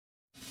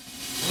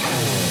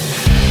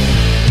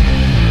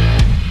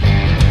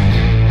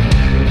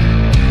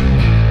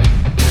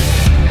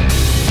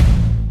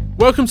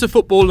Welcome to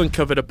Football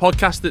Uncovered, a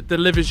podcast that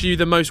delivers you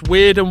the most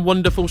weird and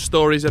wonderful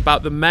stories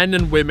about the men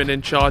and women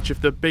in charge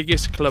of the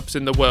biggest clubs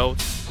in the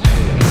world.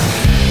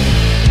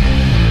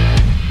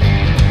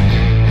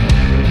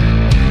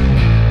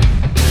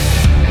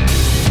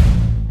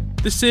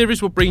 This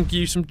series will bring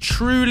you some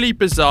truly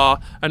bizarre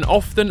and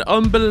often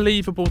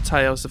unbelievable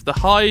tales of the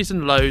highs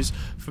and lows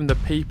from the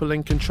people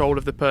in control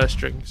of the purse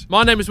strings.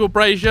 My name is Will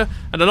Brazier,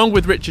 and along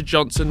with Richard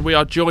Johnson, we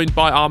are joined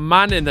by our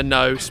man in the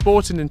know,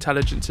 Sporting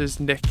Intelligence's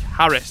Nick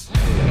Harris.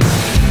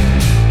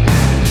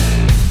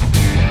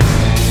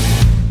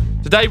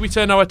 Today we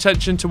turn our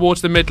attention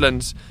towards the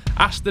Midlands,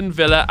 Aston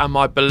Villa and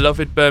my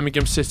beloved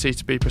Birmingham City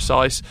to be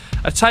precise.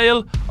 A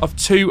tale of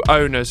two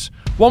owners.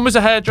 One was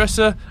a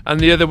hairdresser and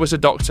the other was a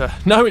doctor.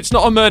 No, it's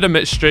not a murder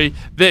mystery.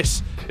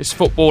 This is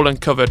Football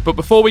Uncovered. But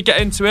before we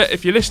get into it,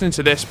 if you're listening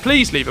to this,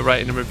 please leave a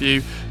rating and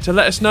review to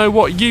let us know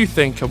what you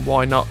think, and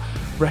why not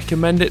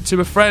recommend it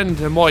to a friend.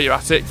 And while you're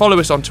at it, follow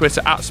us on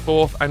Twitter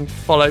 @Sporf and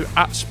follow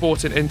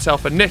 @Sporting Intel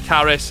for Nick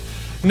Harris.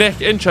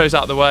 Nick, intro's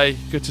out of the way.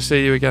 Good to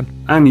see you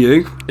again. And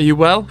you? Are you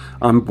well?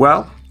 I'm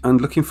well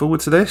and looking forward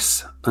to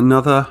this.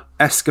 Another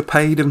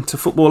escapade into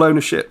football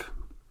ownership.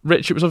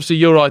 Rich, it was obviously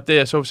your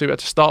idea, so obviously we had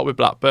to start with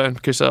Blackburn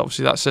because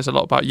obviously that says a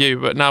lot about you,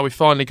 but now we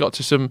finally got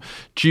to some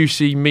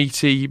juicy,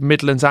 meaty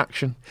Midlands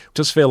action. It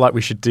does feel like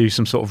we should do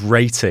some sort of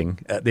rating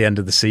at the end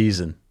of the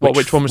season.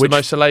 Which one was the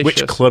most salacious?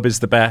 Which club is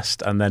the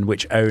best, and then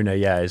which owner,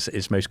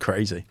 is most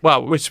crazy.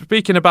 Well, we're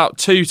speaking about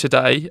two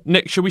today.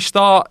 Nick, should we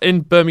start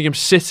in Birmingham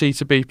City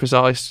to be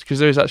precise? Because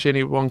there is actually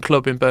only one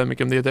club in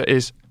Birmingham, the other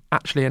is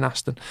actually in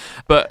Aston.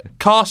 But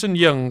Carson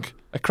Yeung,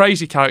 a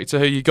crazy character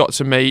who you got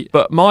to meet,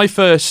 but my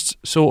first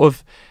sort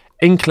of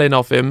inkling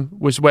of him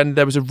was when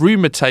there was a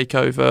rumoured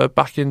takeover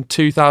back in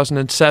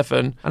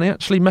 2007, and he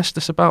actually messed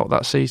us about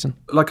that season.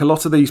 Like a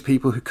lot of these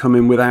people who come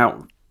in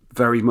without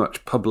very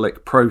much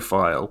public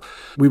profile,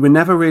 we were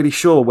never really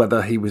sure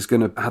whether he was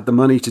going to have the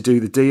money to do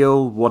the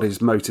deal, what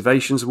his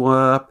motivations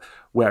were,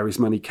 where his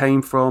money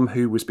came from,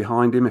 who was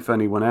behind him, if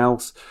anyone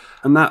else.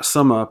 And that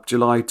summer,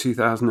 July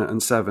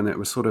 2007, it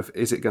was sort of,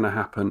 is it going to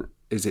happen?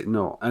 Is it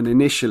not? And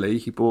initially,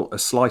 he bought a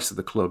slice of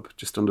the club,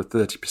 just under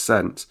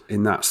 30%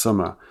 in that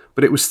summer.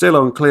 But it was still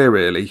unclear,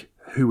 really,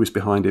 who was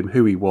behind him,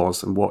 who he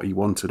was, and what he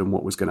wanted, and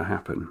what was going to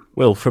happen.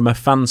 Will, from a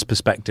fan's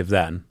perspective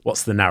then,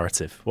 what's the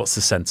narrative? What's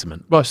the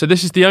sentiment? Well, so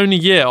this is the only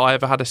year I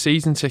ever had a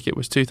season ticket,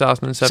 was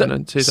 2007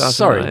 and 2008.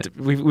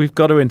 Sorry, we've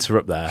got to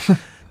interrupt there.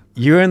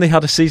 You only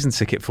had a season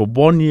ticket for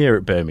 1 year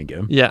at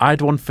Birmingham. Yeah. I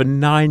had one for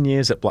 9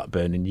 years at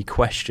Blackburn, and you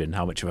question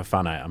how much of a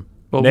fan I am.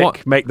 Well,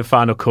 Nick, make the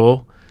final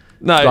call.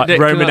 No, like Nick,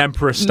 Roman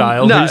Emperor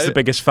style. No, who's the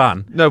biggest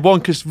fan? No, one,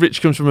 because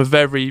Rich comes from a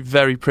very,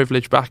 very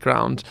privileged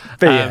background,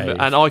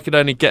 and I could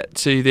only get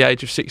to the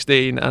age of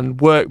 16 and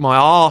work my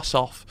arse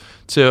off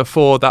to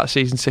afford that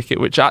season ticket,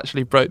 which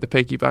actually broke the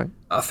piggy bank.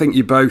 I think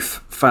you're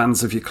both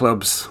fans of your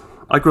clubs.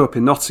 I grew up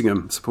in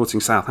Nottingham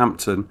supporting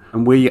Southampton,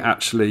 and we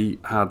actually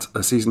had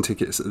a season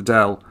ticket at the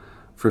Dell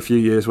for a few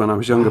years when I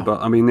was younger.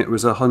 But I mean, it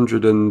was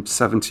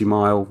 170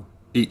 mile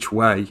each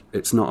way.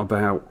 It's not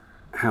about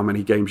how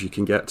many games you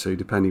can get to,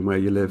 depending where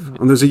you live.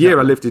 And there's a year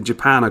I lived in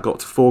Japan, I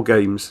got to 4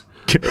 games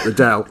at the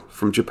Dell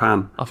from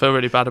Japan. I feel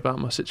really bad about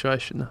my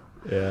situation now.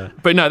 Yeah.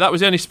 But no, that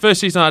was the only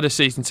first season I had a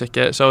season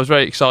ticket, so I was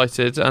very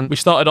excited, and we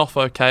started off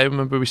okay. I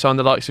remember we signed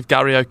the likes of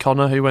Gary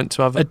O'Connor, who went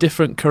to have a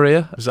different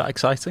career. Was that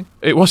exciting?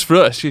 It was for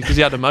us, because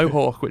he had a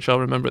mohawk, which I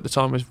remember at the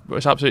time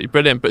was absolutely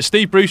brilliant. But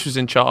Steve Bruce was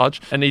in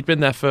charge, and he'd been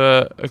there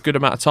for a good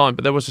amount of time,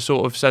 but there was a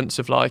sort of sense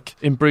of like,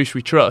 in Bruce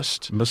we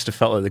trust. It must have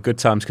felt like the good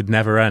times could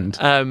never end.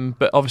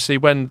 But obviously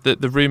when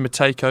the rumoured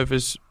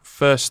takeovers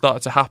first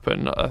started to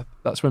happen,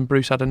 that's when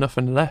Bruce had enough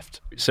and left.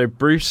 So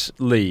Bruce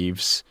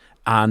leaves,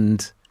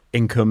 and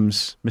in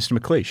comes Mr.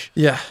 McLeish.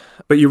 Yeah.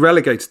 But you're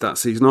relegated that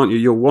season, aren't you?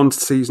 Your one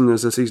season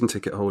as a season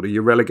ticket holder,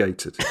 you're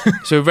relegated.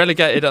 So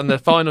relegated on the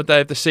final day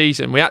of the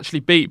season. We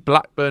actually beat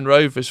Blackburn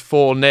Rovers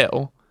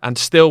 4-0 and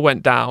still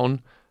went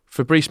down.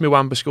 Fabrice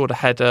Muamba scored a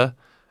header.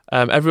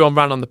 Everyone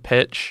ran on the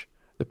pitch.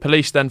 The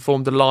police then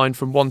formed a line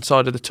from one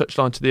side of the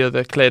touchline to the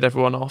other, cleared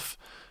everyone off.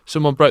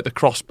 Someone broke the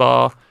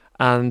crossbar,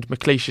 and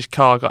McLeish's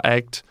car got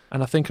egged,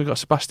 and I think I got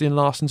Sebastian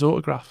Larsson's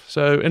autograph.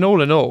 So in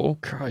all,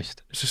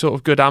 Christ, it's a sort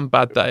of good and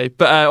bad day.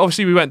 But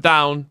obviously we went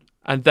down,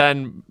 and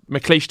then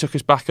McLeish took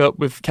us back up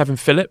with Kevin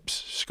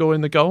Phillips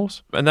scoring the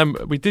goals. And then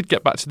we did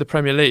get back to the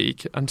Premier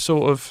League and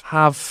sort of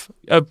have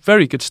a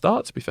very good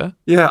start, to be fair.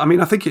 Yeah, I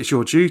mean, I think it's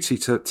your duty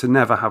to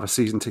never have a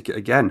season ticket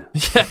again.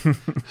 Yeah.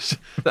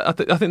 I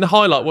think the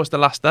highlight was the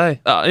last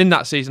day. In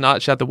that season, I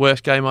actually had the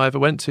worst game I ever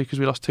went to, because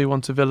we lost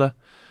 2-1 to Villa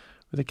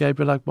with a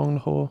Gabriel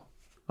Agbonlahor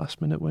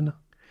last-minute winner.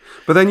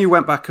 But then you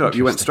went back up.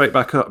 You went straight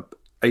back up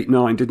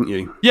 8-9, didn't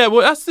you? Yeah,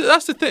 well, that's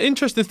the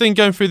interesting thing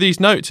going through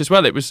these notes as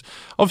well. It was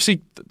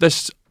obviously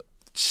there's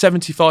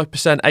 75%,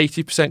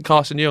 80%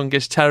 Carson Yeung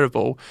is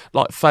terrible,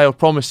 like failed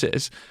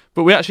promises.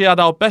 But we actually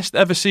had our best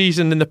ever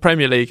season in the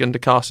Premier League under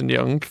Carson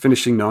Yeung.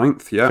 Finishing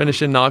ninth, yeah.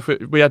 Finishing ninth.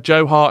 We had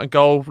Joe Hart in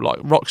goal, like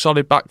rock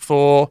solid back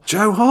four.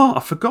 Joe Hart, I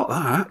forgot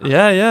that.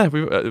 Yeah.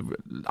 We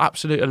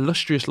absolute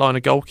illustrious line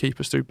of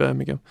goalkeepers through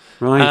Birmingham.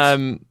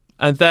 Right.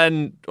 And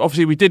then,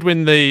 obviously, we did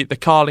win the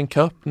Carling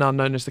Cup, now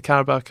known as the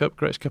Carabao Cup,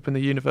 greatest cup in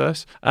the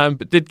universe,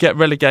 but did get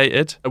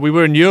relegated. We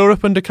were in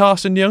Europe under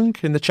Carson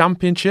Yeung in the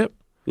Championship.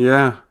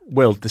 Yeah.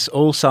 Will, this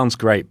all sounds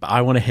great, but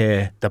I want to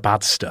hear the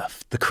bad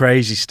stuff, the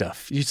crazy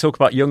stuff. You talk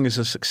about Yeung as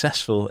a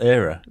successful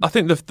era. I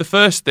think the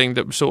first thing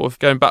that was sort of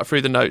going back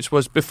through the notes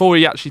was before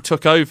he actually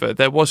took over,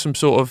 there was some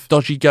sort of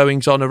dodgy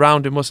goings on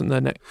around him, wasn't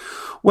there, Nick?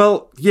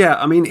 Well, yeah,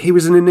 I mean, he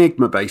was an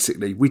enigma,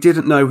 basically. We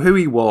didn't know who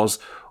he was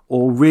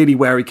or really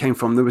where he came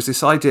from. There was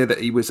this idea that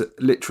he was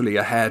literally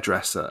a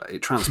hairdresser.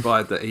 It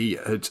transpired that he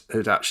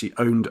had actually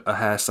owned a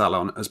hair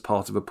salon as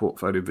part of a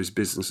portfolio of his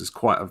businesses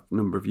quite a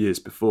number of years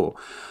before.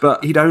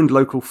 But he'd owned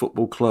local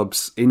football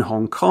clubs in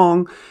Hong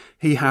Kong.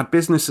 He had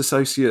business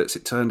associates,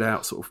 it turned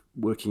out, sort of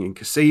working in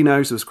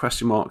casinos. There was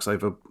question marks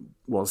over,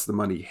 was the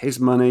money his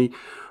money?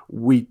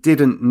 We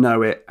didn't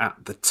know it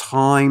at the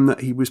time that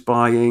he was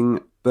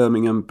buying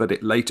Birmingham, but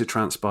it later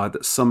transpired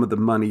that some of the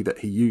money that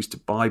he used to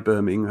buy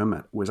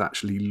Birmingham was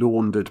actually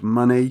laundered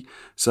money.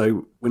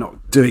 So we're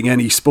not doing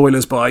any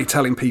spoilers by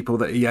telling people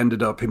that he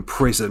ended up in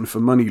prison for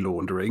money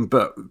laundering,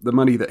 but the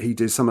money that he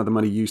did, some of the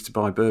money used to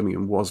buy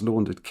Birmingham was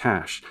laundered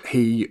cash.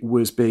 He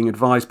was being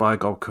advised by a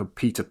guy called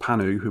Peter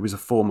Panu, who was a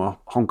former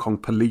Hong Kong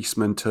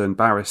policeman turned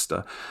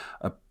barrister.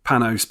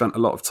 Panu spent a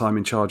lot of time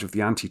in charge of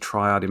the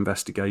anti-triad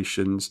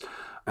investigations,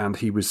 and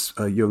he was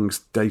Yeung's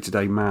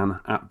day-to-day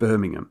man at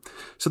Birmingham.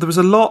 So there was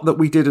a lot that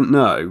we didn't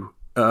know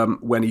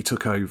when he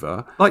took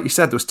over. Like you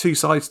said, there was two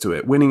sides to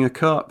it. Winning a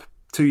cup,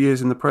 2 years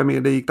in the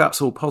Premier League,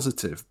 that's all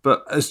positive.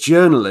 But as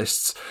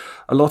journalists,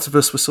 a lot of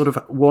us were sort of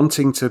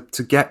wanting to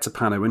get to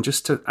Panu and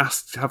just to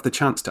have the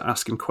chance to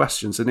ask him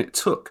questions. And it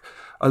took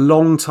a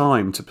long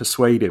time to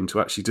persuade him to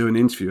actually do an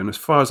interview. And as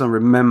far as I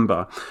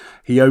remember,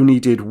 he only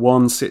did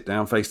one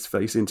sit-down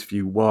face-to-face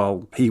interview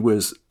while he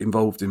was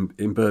involved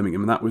in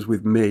Birmingham, and that was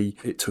with me.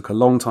 It took a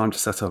long time to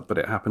set up, but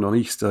it happened on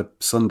Easter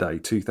Sunday,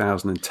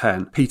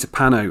 2010. Peter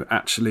Panu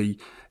actually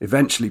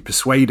eventually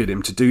persuaded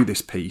him to do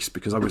this piece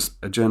because I was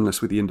a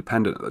journalist with The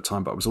Independent at the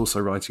time, but I was also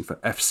writing for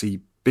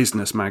FC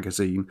Business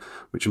magazine,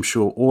 which I'm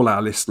sure all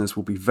our listeners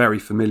will be very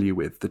familiar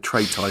with, the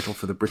trade title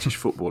for the British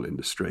football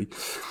industry.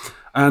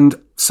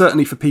 And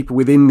certainly for people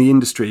within the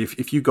industry,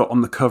 if you got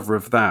on the cover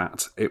of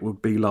that, it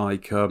would be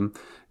like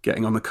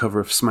getting on the cover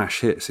of Smash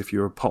Hits if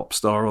you're a pop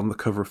star, on the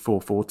cover of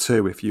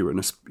 442 if you were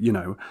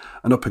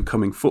an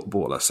up-and-coming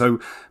footballer. So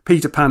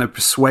Peter Panu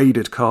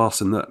persuaded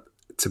Carson that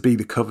to be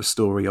the cover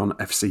story on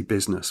FC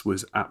Business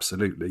was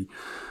absolutely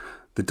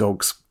the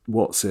dog's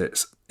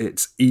what's-it.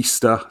 It's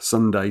Easter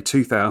Sunday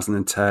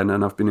 2010,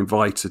 and I've been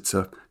invited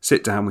to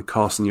sit down with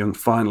Carson Yeung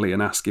finally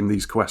and ask him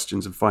these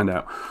questions and find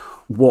out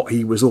what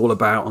he was all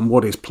about and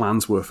what his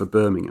plans were for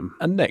Birmingham.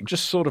 And Nick,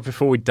 just sort of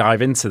before we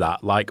dive into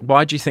that, like,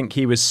 why do you think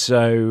he was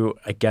so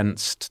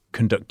against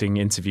conducting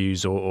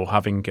interviews or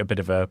having a bit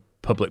of a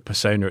public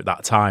persona at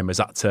that time? Was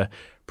that to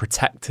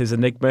protect his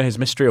enigma, his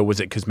mystery, or was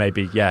it because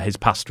maybe, his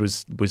past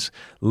was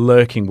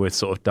lurking with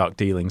sort of dark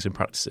dealings and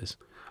practices?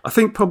 I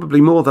think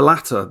probably more the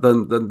latter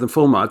than the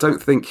former. I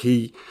don't think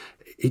he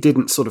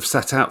didn't sort of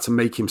set out to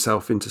make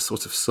himself into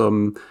sort of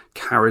some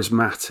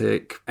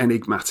charismatic,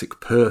 enigmatic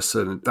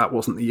person. That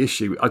wasn't the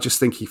issue. I just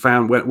think he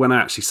found, when I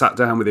actually sat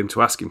down with him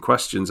to ask him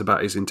questions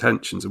about his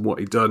intentions and what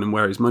he'd done and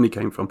where his money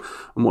came from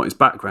and what his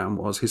background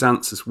was, his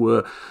answers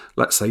were,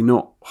 let's say,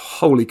 not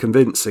wholly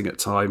convincing at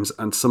times,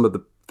 and some of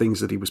the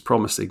things that he was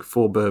promising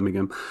for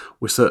Birmingham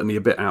were certainly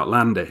a bit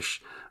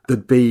outlandish.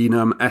 There'd been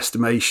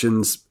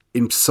estimations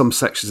in some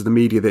sections of the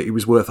media that he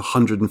was worth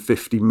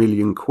 150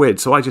 million quid.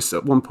 So I just,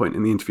 at one point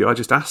in the interview, I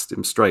just asked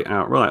him straight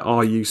out, right,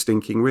 are you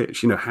stinking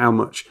rich? How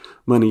much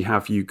money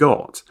have you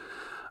got?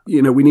 We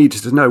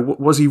needed to know,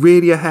 was he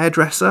really a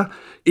hairdresser?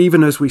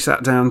 Even as we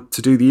sat down to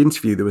do the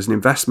interview, there was an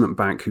investment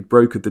bank who'd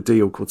brokered the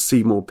deal called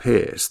Seymour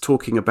Pierce,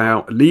 talking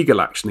about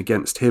legal action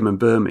against him and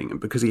Birmingham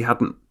because he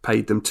hadn't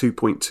paid them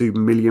 £2.2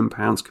 million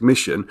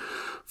commission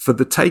for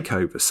the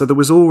takeover. So there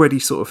was already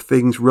sort of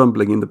things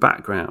rumbling in the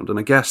background. And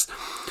I guess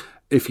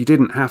if he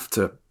didn't have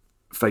to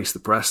face the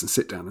press and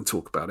sit down and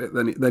talk about it,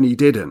 then he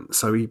didn't.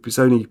 So he was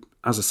only,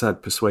 as I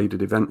said,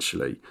 persuaded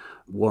eventually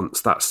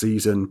once that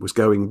season was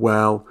going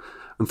well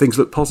and things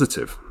looked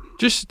positive.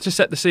 Just to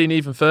set the scene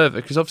even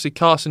further, because obviously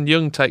Carson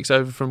Yeung takes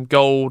over from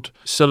Gold,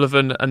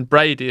 Sullivan and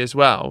Brady as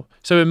well.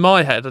 So in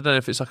my head, I don't know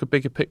if it's like a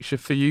bigger picture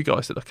for you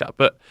guys to look at,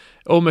 but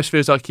it almost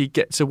feels like he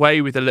gets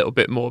away with a little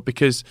bit more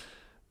because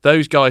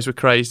those guys were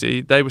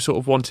crazy. They were sort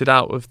of wanted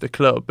out of the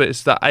club. But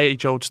it's that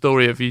age-old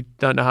story of you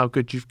don't know how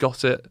good you've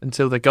got it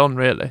until they're gone,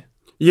 really.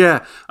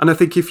 Yeah, and I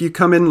think if you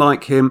come in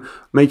like him,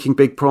 making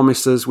big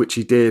promises, which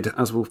he did,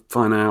 as we'll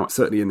find out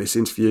certainly in this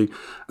interview,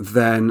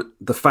 then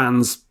the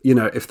fans,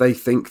 if they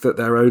think that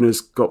their owner's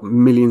got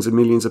millions and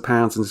millions of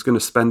pounds and is going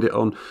to spend it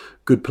on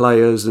good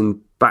players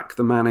and back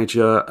the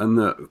manager and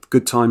that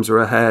good times are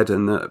ahead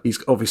and that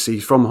he's obviously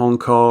from Hong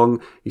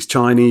Kong, he's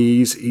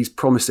Chinese, he's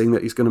promising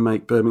that he's going to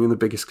make Birmingham the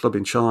biggest club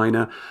in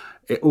China.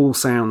 It all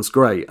sounds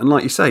great. And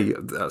like you say,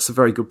 that's a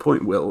very good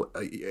point, Will.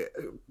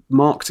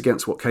 marked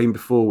against what came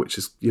before, which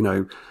is,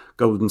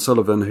 Gold and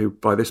Sullivan, who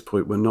by this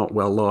point were not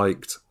well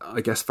liked.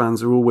 I guess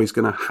fans are always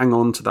going to hang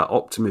on to that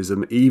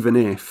optimism, even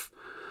if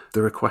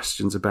there are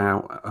questions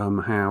about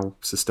how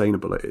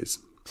sustainable it is.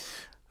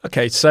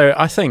 Okay, so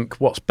I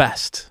think what's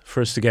best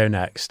for us to go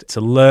next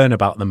to learn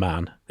about the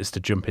man is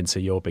to jump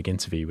into your big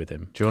interview with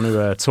him. Do you want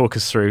to talk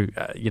us through,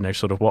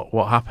 sort of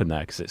what happened there?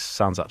 Because it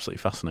sounds absolutely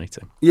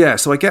fascinating. Yeah,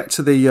 so I get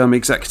to the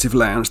executive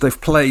lounge.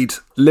 They've played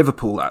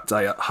Liverpool that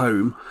day at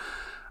home,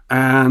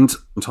 and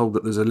I'm told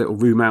that there's a little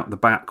room out the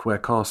back where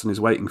Carson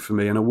is waiting for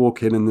me. And I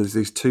walk in, and there's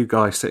these two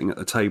guys sitting at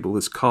the table.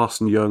 There's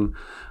Carson, Yeung,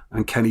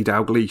 and Kenny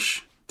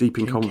Dalglish, deep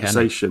in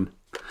conversation.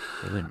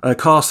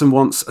 Carson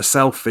wants a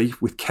selfie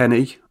with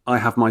Kenny. I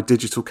have my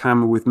digital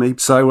camera with me.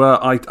 So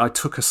I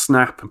took a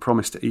snap and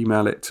promised to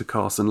email it to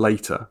Carson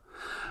later.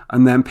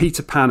 And then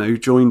Peter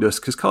Panu joined us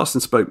because Carson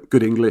spoke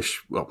good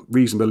English, well,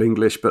 reasonable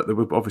English, but there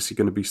were obviously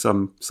going to be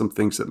some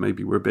things that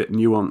maybe were a bit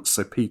nuanced.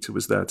 So Peter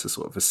was there to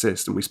sort of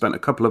assist. And we spent a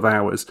couple of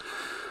hours,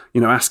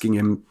 asking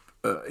him,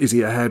 is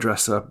he a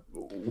hairdresser?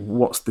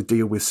 What's the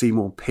deal with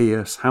Seymour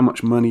Pierce? How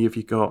much money have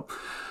you got?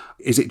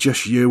 Is it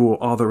just you,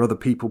 or are there other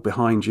people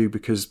behind you?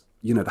 Because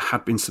there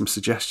had been some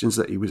suggestions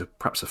that he was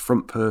perhaps a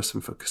front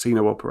person for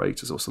casino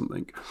operators or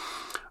something.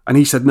 And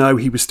he said, no,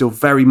 he was still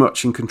very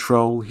much in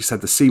control. He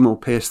said the Seymour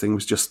Pierce thing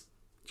was just,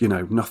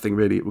 nothing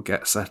really, it would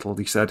get settled.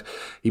 He said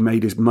he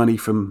made his money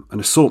from an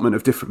assortment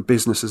of different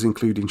businesses,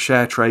 including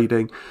share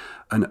trading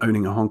and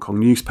owning a Hong Kong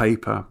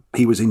newspaper.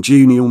 He was in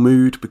genial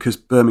mood because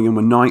Birmingham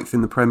were 9th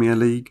in the Premier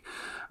League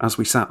as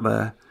we sat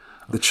there.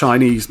 The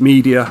Chinese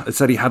media had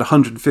said he had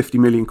 150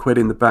 million quid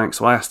in the bank,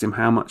 so I asked him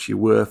how much you're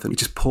worth, and he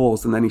just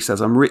paused, and then he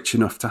says, I'm rich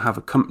enough to have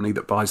a company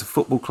that buys a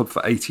football club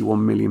for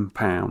 £81 million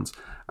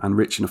and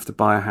rich enough to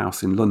buy a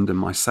house in London,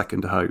 my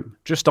second home.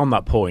 Just on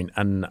that point,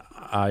 and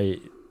I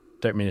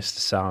don't mean this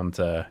to sound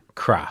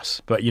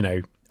crass, but,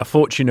 a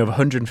fortune of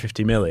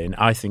 150 million,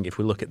 I think if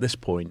we look at this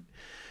point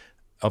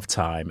of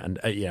time, and,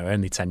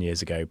 only 10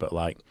 years ago, but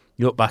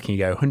you look back and you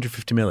go,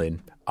 150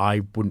 million,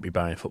 I wouldn't be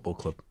buying a football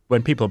club.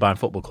 When people are buying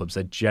football clubs,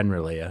 they're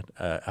generally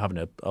having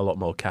a lot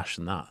more cash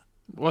than that.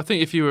 Well, I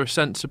think if you were a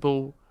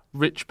sensible,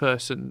 rich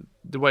person,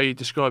 the way you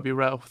describe your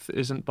wealth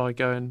isn't by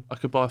going, I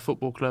could buy a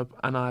football club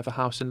and I have a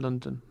house in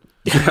London.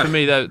 For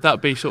me, that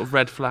would be sort of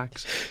red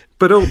flags.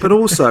 But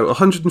also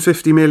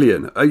 150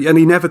 million, and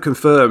he never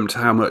confirmed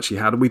how much he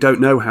had, and we don't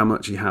know how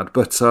much he had.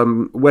 But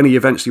when he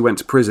eventually went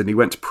to prison, he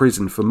went to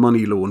prison for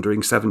money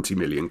laundering 70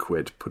 million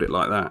quid, put it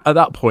like that. At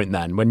that point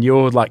then, when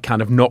you're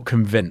kind of not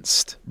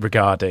convinced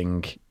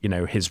regarding,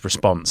 his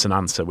response and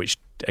answer, which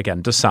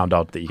again does sound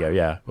odd that you go,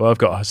 yeah, well, I've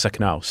got a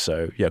second house,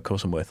 so yeah, of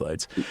course I'm worth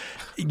loads.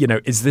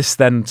 Is this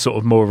then sort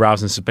of more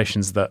arousing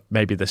suspicions that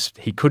maybe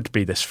he could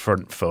be this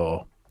front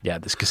for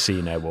this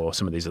casino or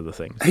some of these other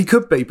things? He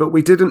could be, but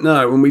we didn't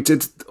know, and we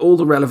did all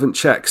the relevant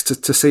checks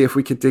to see if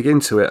we could dig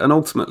into it. And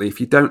ultimately,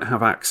 if you don't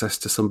have access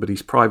to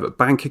somebody's private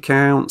bank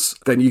accounts,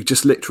 then you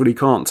just literally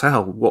can't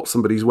tell what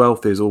somebody's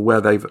wealth is or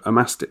where they've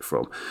amassed it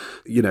from.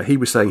 He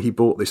was saying he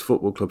bought this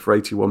football club for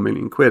 81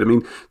 million quid. I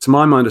mean, to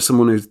my mind, as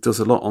someone who does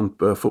a lot on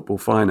football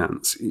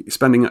finance,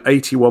 spending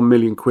 81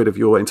 million quid of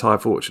your entire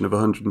fortune of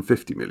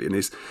 150 million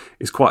is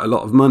quite a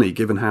lot of money,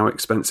 given how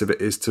expensive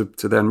it is to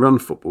then run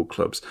football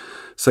clubs.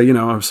 So,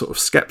 I was sort of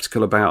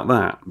sceptical about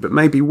that, but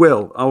maybe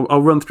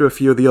I'll run through a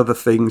few of the other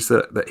things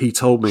that he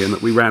told me and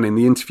that we ran in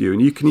the interview,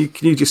 and can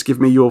you just give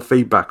me your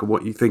feedback on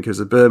what you think as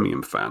a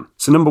Birmingham fan?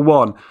 So number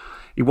one,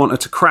 he wanted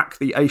to crack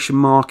the Asian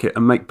market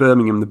and make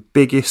Birmingham the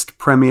biggest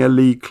Premier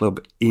League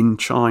club in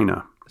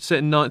China.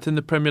 Sitting 9th in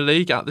the Premier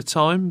League at the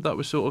time, that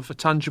was sort of a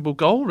tangible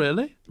goal,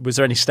 really. Was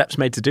there any steps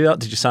made to do that?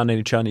 Did you sign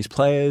any Chinese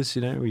players?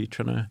 Were you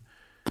trying to...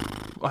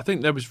 I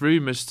think there was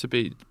rumours to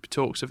be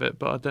talks of it,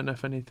 but I don't know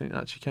if anything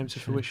actually came to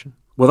fruition.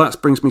 Well,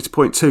 that brings me to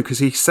point two, because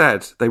he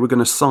said they were going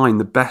to sign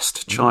the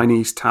best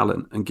Chinese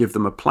talent and give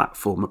them a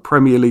platform, a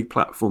Premier League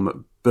platform at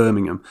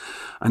Birmingham.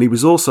 And he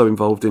was also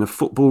involved in a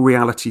football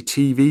reality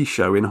TV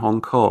show in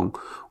Hong Kong,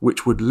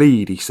 which would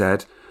lead, he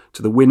said,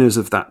 to the winners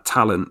of that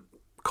talent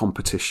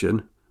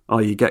competition.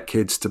 You get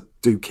kids to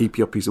do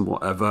keepy-uppies and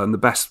whatever, and the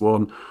best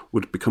one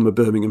would become a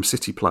Birmingham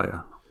City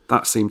player.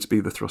 That seemed to be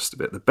the thrust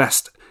of it. The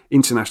best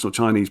international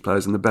Chinese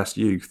players and the best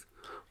youth.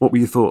 What were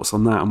your thoughts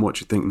on that, and what do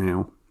you think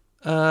now?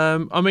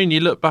 You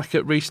look back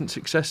at recent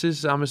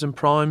successes, Amazon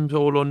Prime,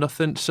 All or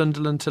Nothing,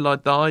 Sunderland Till I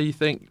Die, you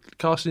think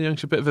Carson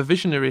Yeung's a bit of a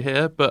visionary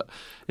here, but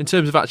in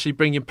terms of actually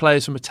bringing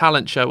players from a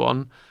talent show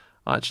on,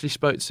 I actually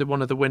spoke to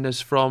one of the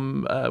winners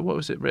from, what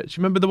was it, Rich?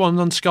 Remember the one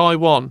on Sky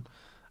One?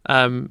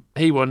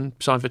 He won,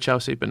 signed for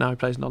Chelsea, but now he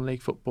plays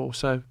non-league football,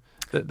 so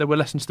there were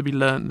lessons to be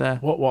learnt there.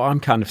 What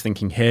I'm kind of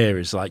thinking here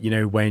is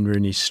Wayne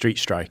Rooney's street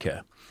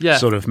striker, yeah,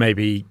 sort of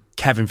maybe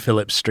Kevin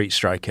Phillips' street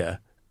striker,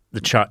 The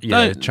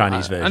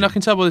Chinese version. And I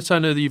can tell by the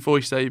tone of your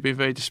voice there, you've been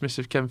very dismissive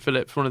of Ken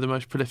Phillips, one of the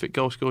most prolific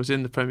goal scorers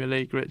in the Premier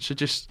League, Rich. So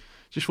just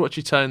watch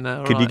your tone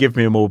there. Could you give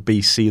me a more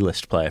BC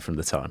list player from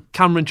the time?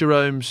 Cameron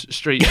Jerome's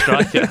street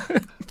striker.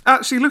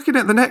 Actually, looking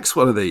at the next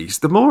one of these,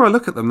 the more I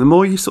look at them, the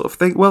more you sort of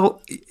think,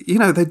 well,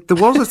 there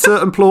was a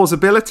certain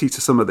plausibility to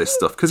some of this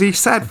stuff. Because he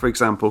said, for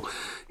example,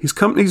 his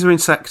companies are in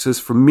sectors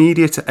from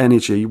media to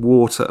energy,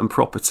 water and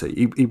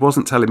property. He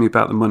wasn't telling me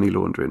about the money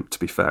laundering, to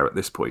be fair, at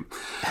this point.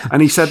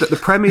 And he said that the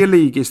Premier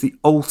League is the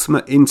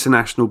ultimate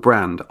international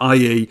brand,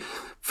 i.e.,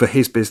 for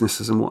his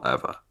businesses and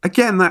whatever.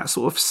 Again, that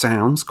sort of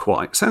sounds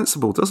quite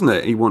sensible, doesn't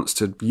it? He wants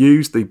to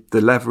use the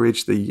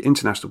leverage, the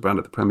international brand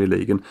of the Premier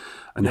League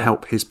and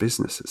help his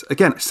businesses.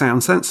 Again, it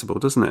sounds sensible,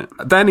 doesn't it?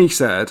 Then he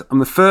said, I'm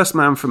the first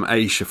man from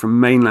Asia, from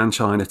mainland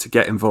China, to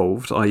get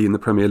involved, i.e. in the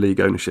Premier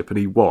League ownership, and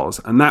he was.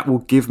 And that will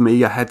give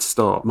me a head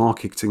start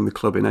marketing the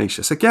club in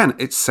Asia. So again,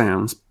 it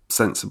sounds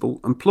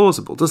sensible and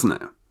plausible, doesn't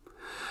it?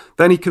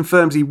 Then he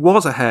confirms he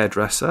was a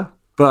hairdresser,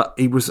 but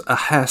he was a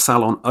hair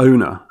salon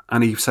owner,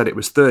 and he said it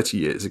was 30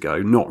 years ago,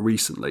 not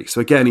recently. So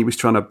again, he was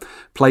trying to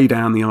play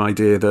down the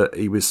idea that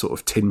he was sort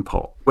of tin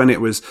pot. When it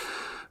was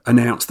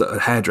announced that a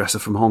hairdresser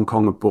from Hong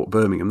Kong had bought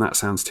Birmingham, that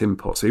sounds tin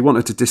pot. So he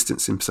wanted to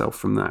distance himself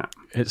from that.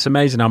 It's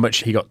amazing how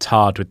much he got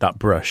tarred with that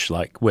brush.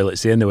 Like, Will,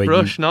 it's the only way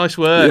Nice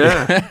work.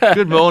 Yeah.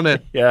 Good morning.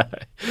 Yeah.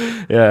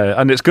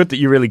 And it's good that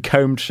you really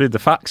combed through the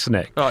facts,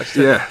 Nick. Right.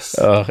 Yes.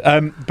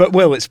 But,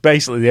 Will, it's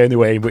basically the only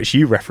way in which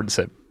you reference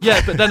him.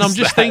 Yeah, but then I'm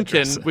just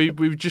thinking,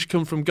 we've just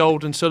come from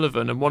Gold and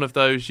Sullivan, and one of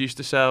those used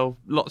to sell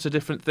lots of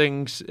different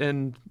things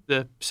in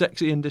the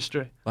sexy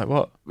industry. Like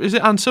what? Is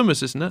it Ann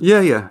Summers, isn't it?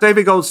 Yeah.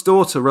 David Gold's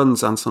daughter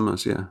runs Ann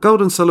Summers, yeah. Gold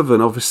and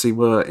Sullivan obviously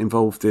were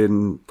involved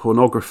in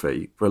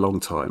pornography for a long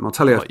time. I'll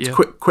tell you a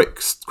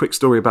quick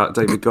story about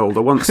David Gold.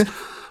 I once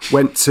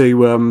went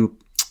to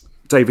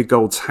David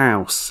Gold's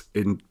house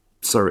in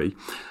Surrey.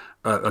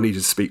 I needed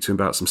to speak to him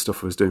about some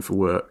stuff I was doing for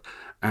work.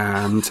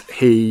 And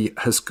he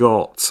has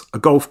got a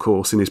golf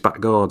course in his back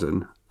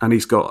garden, and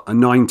he's got a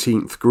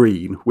 19th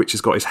green, which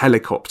has got his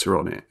helicopter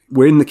on it.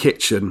 We're in the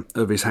kitchen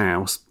of his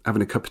house,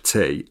 having a cup of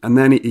tea, and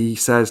then he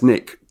says,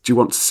 Nick, do you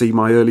want to see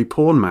my early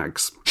porn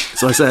mags?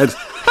 So I said,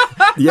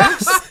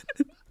 yes.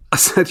 I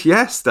said,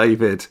 yes,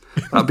 David,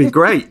 that'd be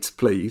great,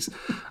 please.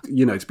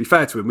 To be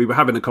fair to him, we were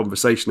having a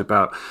conversation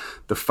about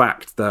the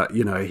fact that,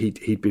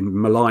 he'd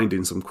been maligned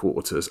in some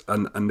quarters,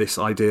 and this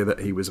idea that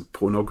he was a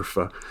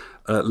pornographer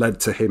led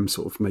to him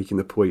sort of making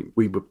the point,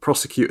 we were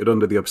prosecuted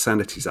under the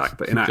Obscenities Act,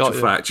 but in actual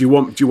fact, do you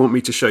want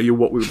me to show you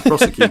what we were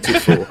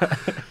prosecuted for?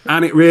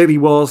 And it really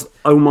was,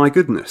 oh my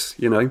goodness,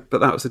 but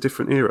that was a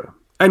different era.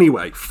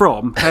 Anyway,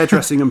 from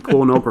hairdressing and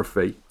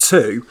pornography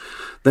to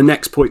the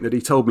next point that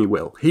he told me,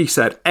 Will. He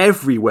said,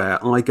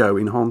 everywhere I go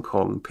in Hong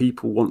Kong,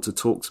 people want to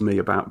talk to me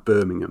about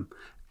Birmingham.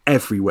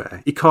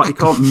 Everywhere. He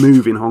can't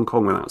move in Hong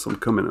Kong without someone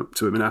coming up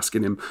to him and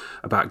asking him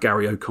about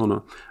Gary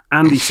O'Connor.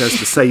 And he says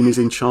the same is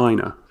in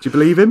China. Do you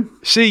believe him?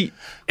 See,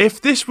 if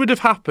this would have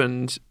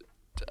happened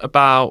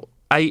about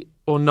 8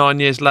 or 9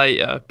 years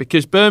later,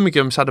 because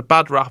Birmingham's had a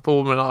bad rap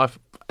all my life,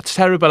 a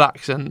terrible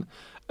accent,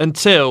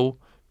 until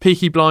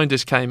Peaky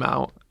Blinders came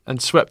out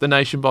and swept the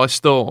nation by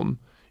storm.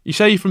 You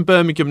say you're from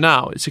Birmingham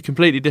now, it's a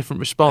completely different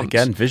response.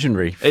 Again,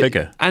 visionary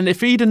figure. And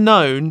if he'd have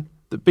known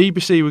that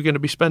BBC were going to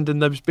be spending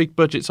those big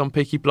budgets on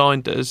Peaky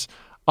Blinders,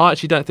 I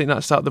actually don't think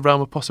that's out of the realm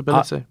of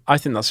possibility. I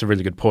think that's a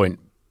really good point.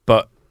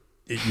 But,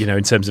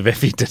 in terms of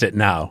if he did it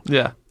now.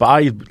 Yeah. But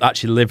I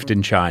actually lived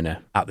in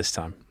China at this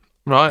time.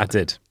 Right. I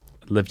did.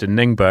 Lived in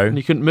Ningbo. And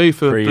you couldn't move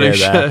for a blue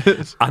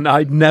shirt. And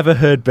I'd never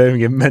heard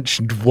Birmingham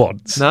mentioned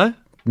once. No?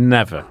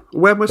 Never.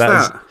 When was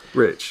that,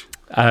 Rich?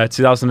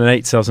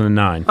 2008,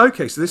 2009.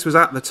 Okay, so this was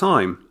at the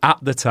time. At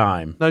the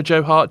time. No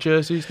Joe Hart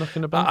jerseys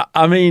knocking about?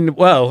 I mean,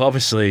 well,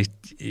 obviously,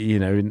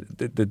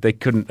 they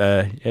couldn't.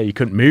 You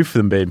couldn't move for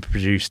them being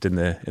produced in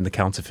the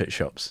counterfeit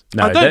shops.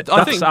 No,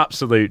 I think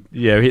absolute.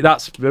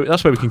 That's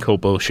where we can call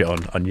bullshit on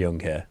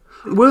Yeung here.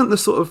 Weren't the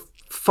sort of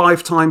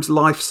 5 times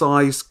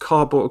life-size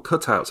cardboard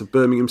cutouts of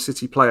Birmingham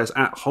City players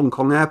at Hong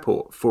Kong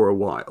Airport for a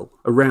while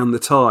around the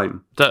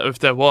time? If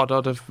there was,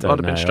 I'd have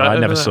been straight over I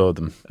never there. saw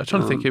them. I'm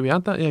trying to think who we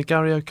had that. Yeah,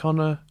 Gary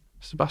O'Connor,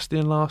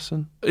 Sebastian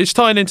Larson. It's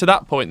tying into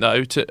that point,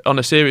 though, on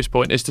a serious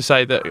point, is to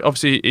say that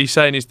obviously he's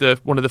saying he's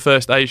one of the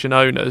first Asian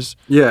owners.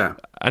 Yeah.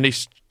 And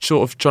he's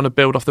sort of trying to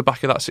build off the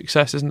back of that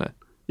success, isn't it?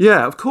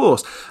 Yeah, of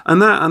course,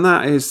 and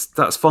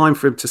that's fine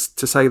for him to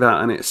say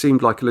that, and it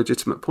seemed like a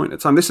legitimate point at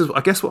the time. This is, I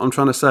guess, what I'm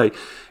trying to say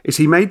is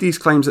he made these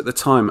claims at the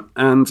time,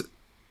 and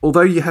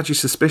although you had your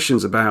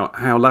suspicions about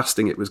how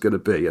lasting it was going to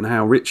be, and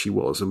how rich he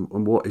was, and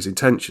what his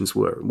intentions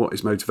were, and what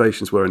his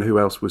motivations were, and who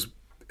else was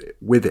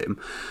with him,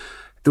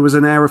 there was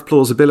an air of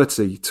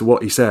plausibility to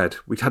what he said.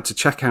 We had to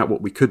check out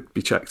what we could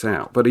be checked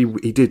out, but he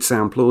did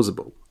sound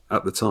plausible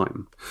at the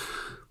time.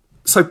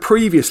 So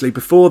previously,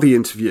 before the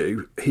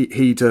interview,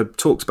 he'd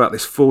talked about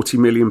this £40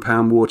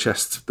 million war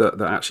chest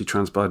that actually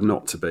transpired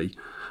not to be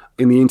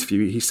in the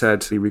interview, he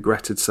said he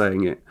regretted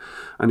saying it.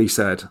 And he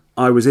said,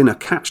 "I was in a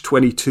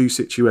catch-22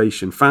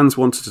 situation. Fans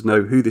wanted to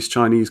know who this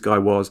Chinese guy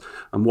was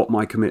and what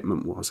my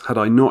commitment was. Had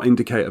I not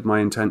indicated my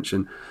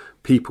intention,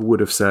 people would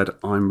have said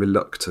I'm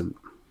reluctant."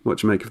 What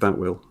do you make of that,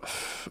 Will?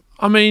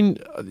 I mean,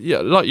 yeah,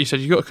 like you said,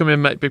 you've got to come in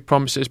and make big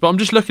promises. But I'm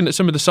just looking at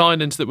some of the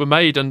signings that were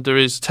made under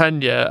his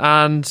tenure,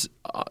 and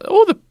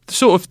all the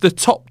sort of the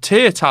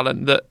top-tier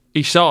talent that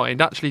he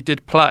signed actually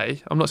did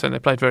play. I'm not saying they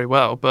played very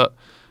well, but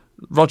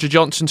Roger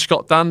Johnson,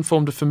 Scott Dan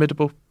formed a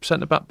formidable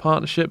centre-back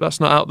partnership. That's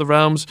not out of the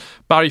realms.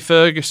 Barry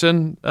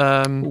Ferguson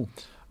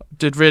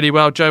did really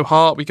well. Joe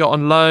Hart, we got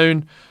on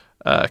loan.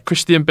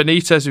 Christian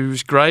Benitez, who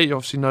was great,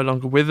 obviously no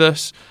longer with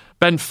us.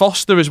 Ben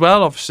Foster as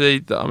well,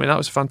 obviously. I mean, that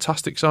was a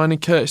fantastic signing.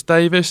 Curtis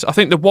Davis. I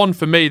think the one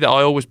for me that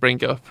I always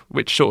bring up,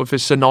 which sort of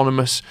is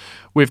synonymous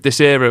with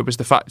this era, was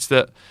the fact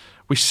that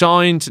we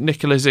signed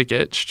Nikola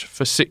Zigic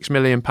for £6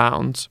 million.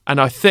 And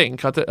I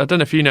think, I don't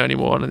know if you know any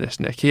more on this,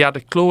 Nick, he had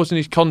a clause in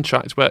his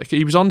contract where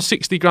he was on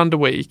 60 grand a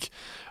week,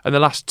 and the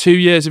last 2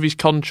 years of his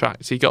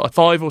contract, he got a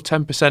 5 or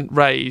 10%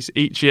 raise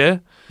each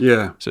year.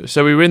 Yeah.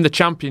 So we were in the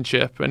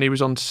Championship, and he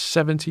was on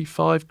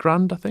 75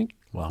 grand, I think.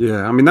 Wow.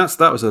 Yeah, I mean, that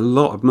was a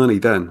lot of money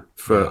then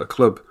for a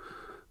club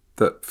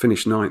that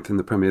finished 9th in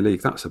the Premier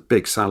League. That's a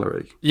big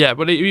salary. Yeah,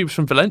 but he was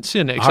from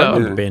Valencia, Nick. I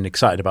remember being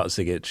excited about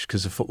Zigic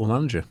because of Football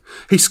Manager.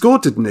 He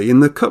scored, didn't he,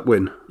 in the cup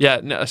win? Yeah,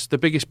 no, that's the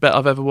biggest bet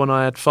I've ever won.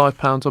 I had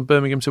 £5 on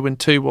Birmingham to win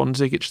 2-1,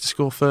 Zigic to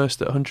score first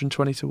at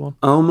 120 to 1.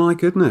 Oh, my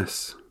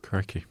goodness.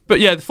 Crikey. But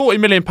yeah, the £40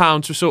 million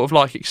was sort of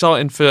like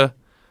exciting for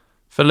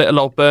little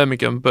old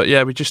Birmingham. But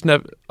yeah, we just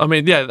never... I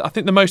mean, yeah, I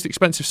think the most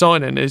expensive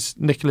signing is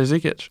Nikola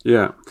Zigic.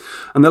 Yeah.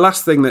 And the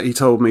last thing that he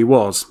told me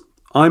was,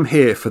 "I'm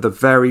here for the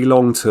very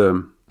long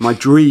term. My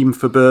dream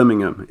for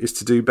Birmingham is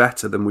to do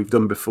better than we've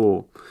done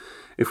before.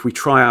 If we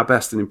try our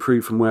best and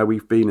improve from where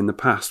we've been in the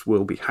past,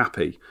 we'll be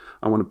happy.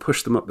 I want to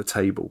push them up the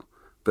table,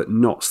 but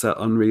not set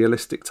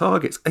unrealistic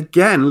targets."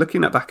 Again,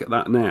 looking back at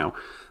that now,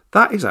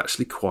 that is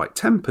actually quite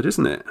tempered,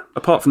 isn't it?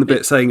 Apart from the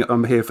bit saying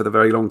I'm here for the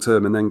very long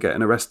term and then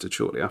getting arrested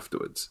shortly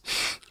afterwards.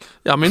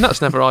 Yeah, I mean,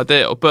 that's never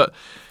ideal. But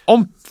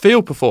on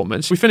field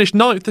performance, we finished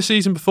 9th the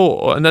season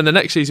before, and then the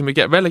next season we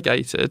get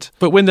relegated,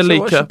 but win the League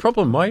Cup. What's the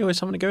problem? Why are you always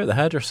having to go at the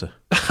hairdresser?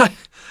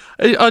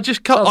 I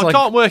just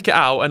can't work it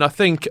out, and I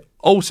think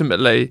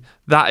ultimately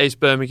that is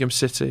Birmingham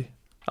City.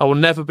 I will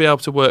never be able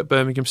to work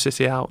Birmingham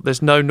City out.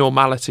 There's no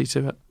normality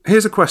to it.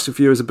 Here's a question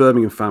for you as a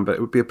Birmingham fan, but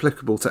it would be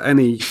applicable to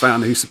any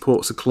fan who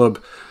supports a club,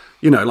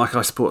 you know, like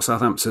I support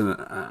Southampton,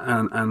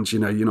 and you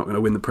know, you're not going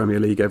to win the Premier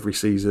League every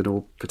season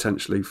or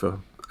potentially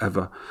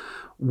forever.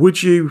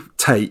 Would you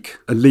take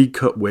a League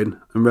Cup win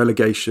and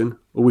relegation,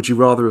 or would you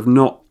rather have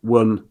not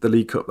won the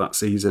League Cup that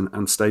season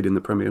and stayed in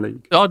the Premier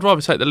League? I'd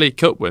rather take the League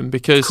Cup win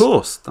because... Of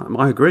course,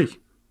 I agree.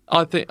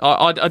 I think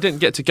I didn't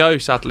get to go,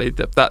 sadly,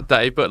 that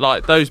day, but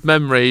like those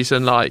memories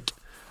and like...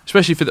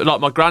 Especially for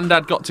like my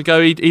granddad got to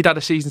go. He'd had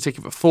a season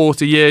ticket for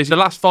 40 years. The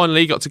last final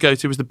he got to go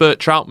to was the Bert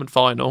Troutman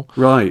final.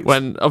 Right.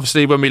 When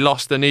we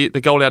lost, the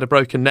goalie had a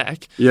broken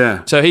neck.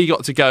 Yeah. So he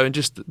got to go, and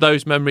just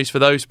those memories for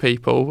those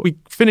people. We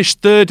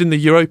finished 3rd in the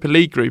Europa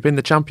League group in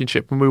the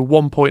Championship, and we were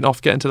 1 point off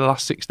getting to the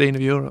last 16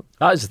 of Europe.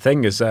 That is the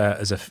thing as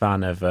a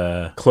fan of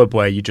a club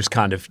where you just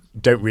kind of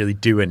don't really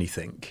do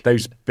anything.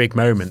 Those big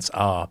moments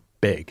are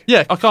big.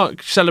 Yeah, I can't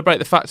celebrate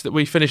the fact that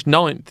we finished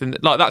 9th, and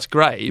like that's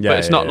great, but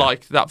it's not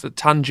like that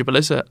tangible,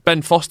 is it?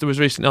 Ben Foster was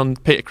recently on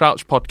Peter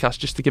Crouch's podcast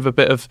just to give a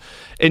bit of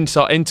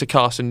insight into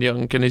Carson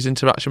Yeung and his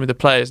interaction with the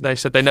players. They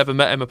said they never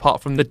met him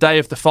apart from the day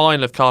of the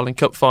final of Carling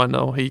Cup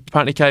final. He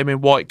apparently came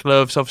in white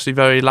gloves, obviously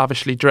very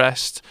lavishly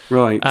dressed.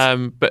 Right.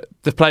 But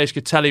the players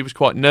could tell he was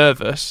quite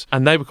nervous,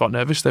 and they were quite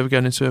nervous. They were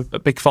going into a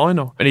big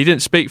final, and he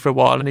didn't speak for a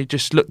while, and he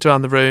just looked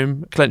around the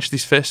room, clenched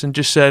his fist, and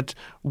just said,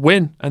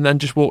 "Win," and then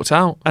just walked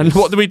out. And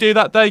what did we do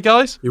that day,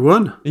 guys? You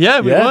won. Yeah,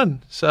 we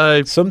won.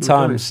 So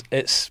sometimes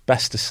it's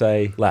best to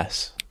say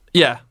less.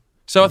 Yeah.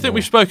 So I think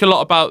we spoke a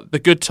lot about the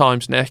good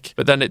times, Nick,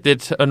 but then it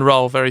did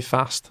unroll very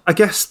fast. I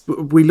guess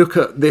we look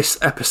at this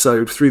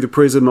episode through the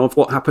prism of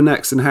what happened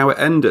next and how it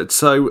ended.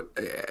 So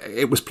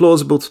it was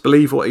plausible to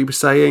believe what he was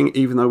saying,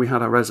 even though we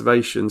had our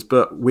reservations.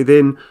 But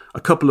within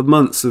a couple of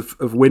months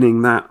of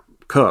winning that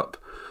cup,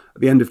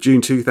 at the end of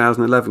June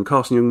 2011,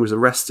 Carson Yeung was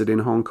arrested in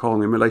Hong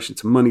Kong in relation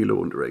to money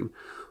laundering.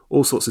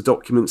 All sorts of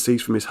documents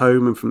seized from his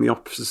home and from the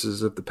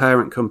offices of the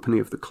parent company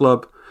of the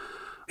club.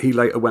 He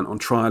later went on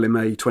trial in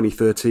May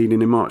 2013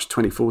 and in March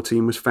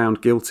 2014 was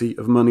found guilty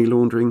of money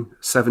laundering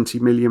 £70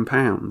 million.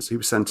 He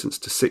was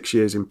sentenced to 6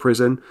 years in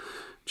prison,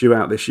 due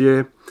out this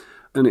year.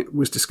 And it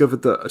was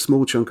discovered that a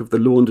small chunk of the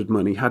laundered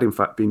money had in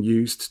fact been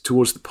used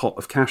towards the pot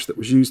of cash that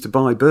was used to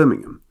buy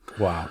Birmingham.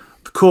 Wow.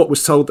 The court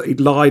was told that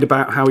he'd lied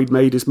about how he'd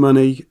made his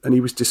money, and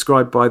he was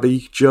described by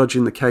the judge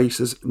in the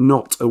case as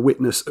not a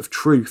witness of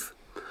truth.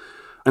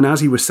 And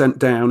as he was sent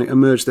down, it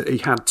emerged that he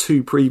had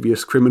 2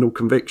 previous criminal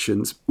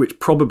convictions,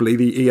 which probably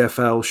the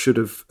EFL should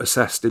have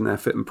assessed in their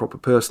fit and proper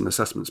person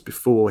assessments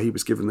before he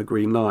was given the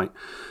green light.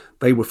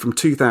 They were from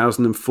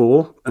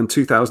 2004 and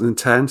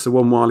 2010, so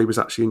one while he was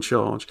actually in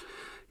charge.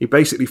 He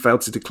basically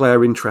failed to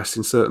declare interest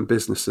in certain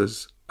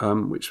businesses,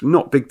 which were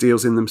not big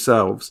deals in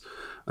themselves,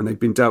 and they'd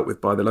been dealt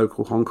with by the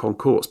local Hong Kong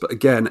courts. But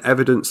again,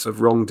 evidence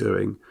of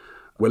wrongdoing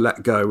were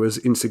let go as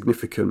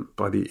insignificant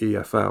by the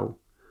EFL.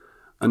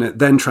 And it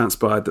then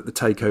transpired that the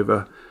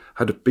takeover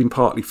had been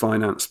partly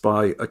financed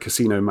by a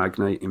casino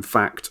magnate, in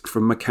fact,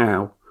 from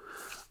Macau.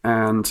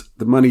 And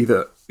the money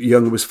that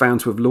Yeung was found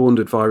to have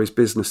laundered via his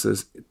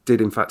businesses did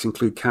in fact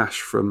include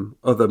cash from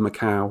other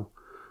Macau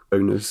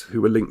owners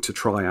who were linked to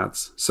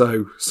triads.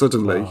 So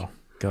suddenly,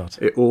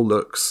 it all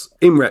looks,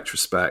 in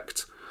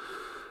retrospect,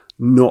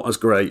 not as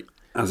great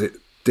as it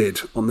did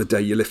on the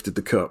day you lifted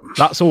the cup.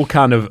 That's all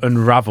kind of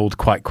unravelled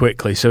quite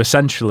quickly. So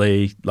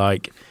essentially,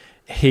 like,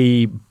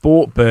 he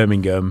bought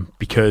Birmingham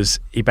because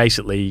he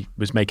basically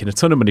was making a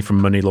ton of money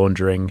from money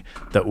laundering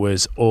that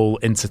was all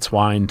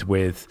intertwined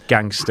with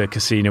gangster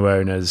casino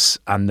owners,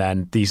 and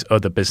then these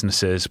other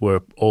businesses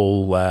were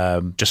all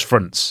just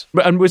fronts.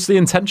 And was the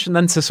intention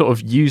then to sort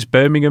of use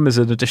Birmingham as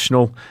an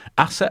additional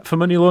asset for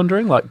money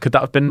laundering? Like, could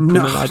that have been an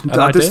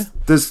idea?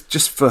 There's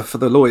just for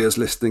the lawyers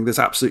listening, there's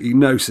absolutely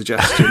no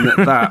suggestion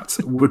that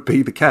would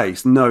be the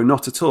case. No,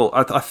 not at all.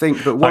 I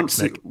think that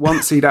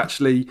once he'd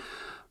actually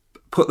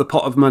put the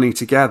pot of money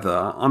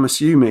together, I'm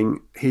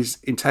assuming his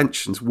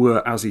intentions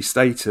were, as he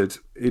stated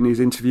in his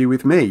interview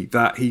with me,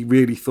 that he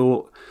really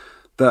thought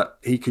that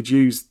he could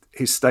use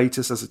his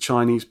status as a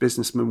Chinese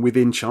businessman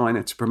within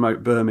China to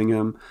promote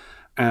Birmingham,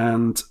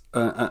 and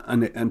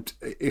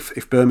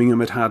if Birmingham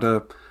had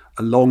a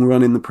long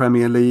run in the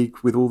Premier League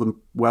with all the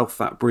wealth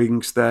that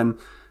brings, then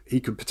he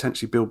could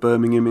potentially build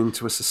Birmingham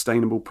into a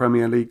sustainable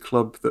Premier League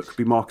club that could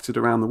be marketed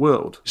around the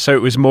world. So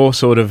it was more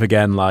sort of,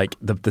 again, like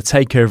the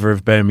takeover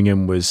of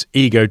Birmingham was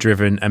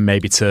ego-driven and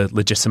maybe to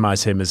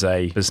legitimise him as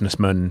a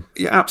businessman.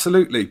 Yeah,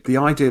 absolutely. The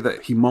idea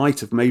that he might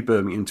have made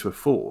Birmingham into a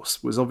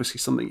force was obviously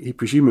something he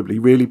presumably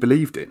really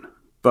believed in.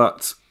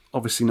 But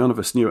obviously none of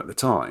us knew at the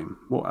time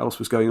what else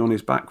was going on in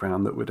his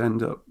background that would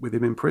end up with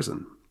him in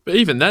prison. But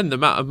even then, the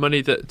amount of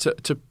money that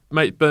to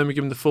make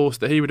Birmingham the force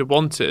that he would have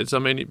wanted, I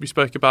mean, we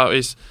spoke about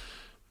his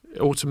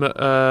ultimate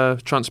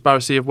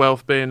transparency of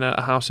wealth being a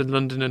house in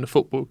London and a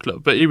football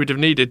club, but he would have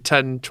needed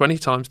 10, 20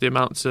 times the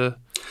amount to...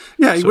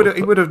 Yeah, he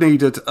would have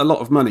needed a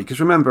lot of money,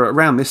 because remember,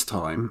 around this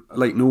time,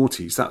 late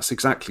noughties, that's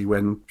exactly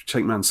when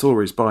Sheikh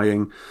Mansour is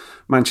buying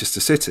Manchester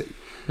City,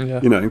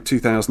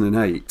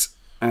 2008,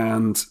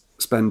 and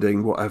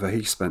spending whatever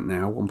he spent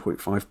now,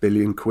 1.5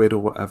 billion quid or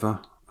whatever,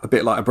 a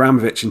bit like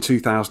Abramovich in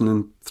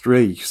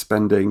 2003,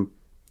 spending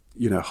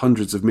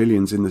hundreds of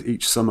millions in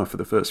each summer for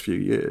the first few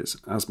years,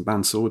 as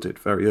Mansour did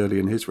very early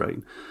in his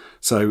reign.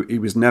 So he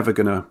was never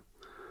going to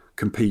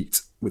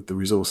compete with the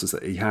resources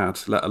that he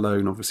had, let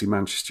alone obviously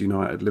Manchester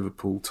United,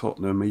 Liverpool,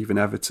 Tottenham, even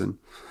Everton.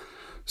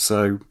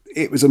 So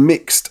it was a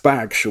mixed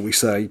bag, shall we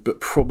say, but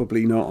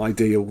probably not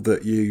ideal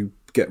that you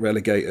get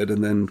relegated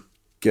and then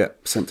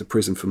get sent to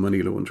prison for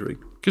money laundering.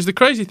 Because the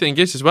crazy thing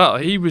is as well,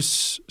 he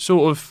was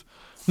sort of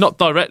not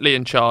directly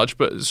in charge,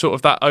 but sort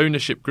of that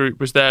ownership group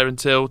was there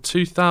until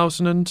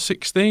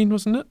 2016,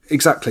 wasn't it?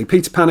 Exactly.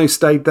 Peter Pano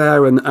stayed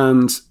there,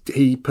 and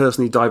he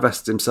personally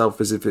divested himself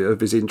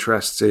of his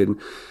interests in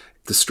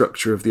the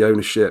structure of the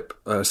ownership,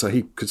 so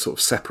he could sort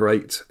of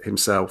separate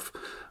himself,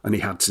 and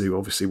he had to,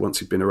 obviously, once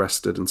he'd been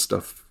arrested and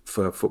stuff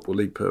for Football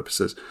League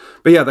purposes.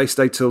 But yeah, they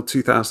stayed till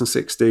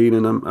 2016,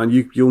 and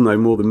you'll know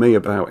more than me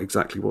about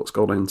exactly what's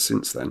gone on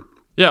since then.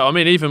 Yeah, I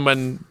mean, even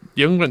when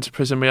Yeung went to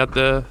prison, we had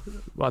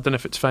I don't know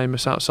if it's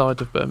famous outside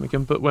of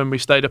Birmingham, but when we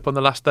stayed up on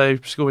the last day,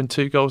 scoring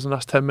 2 goals in the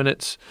last 10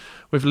 minutes,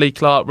 with Lee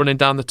Clark running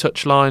down the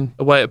touchline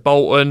away at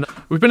Bolton.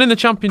 We've been in the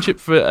Championship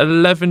for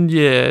 11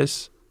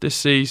 years this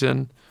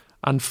season,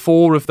 and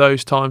 4 of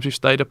those times we've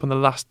stayed up on the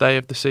last day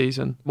of the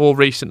season. More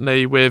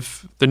recently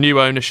with the new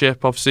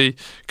ownership, obviously,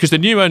 because the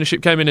new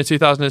ownership came in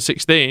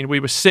 2016, we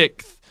were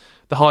 6th,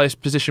 the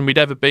highest position we'd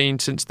ever been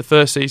since the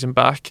first season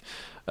back.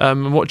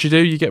 And what do?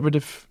 You get rid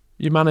of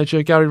your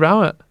manager, Gary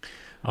Rowett.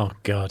 Oh,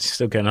 God, you're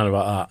still going on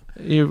about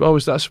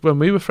that. That's when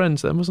we were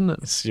friends then, wasn't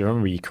it? You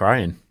remember you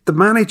crying. The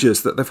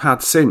managers that they've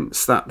had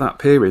since that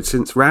period,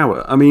 since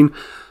Rowett, I mean,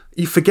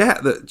 you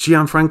forget that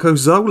Gianfranco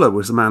Zola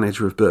was the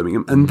manager of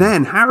Birmingham, and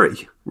then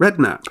Harry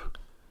Redknapp.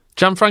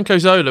 Gianfranco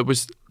Zola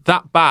was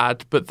that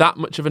bad, but that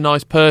much of a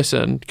nice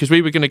person, because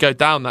we were going to go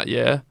down that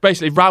year.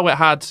 Basically, Rowett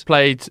had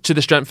played to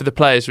the strength of the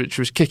players, which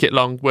was kick it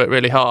long, work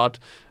really hard.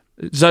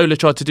 Zola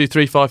tried to do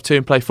 3-5-2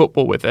 and play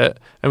football with it,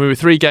 and we were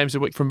 3 games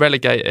a week from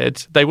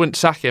relegated. They wouldn't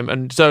sack him,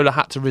 and Zola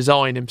had to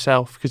resign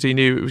himself because he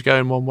knew it was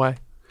going one way.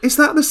 Is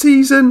that the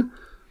season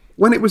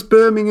when it was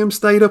Birmingham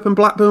stayed up and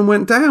Blackburn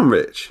went down,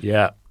 Rich?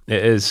 Yeah,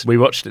 it is. We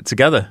watched it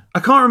together.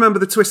 I can't remember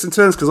the twists and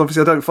turns because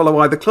obviously I don't follow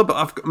either club,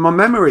 but my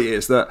memory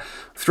is that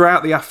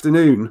throughout the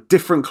afternoon,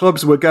 different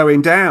clubs were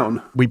going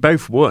down. We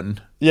both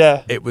won.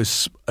 Yeah. It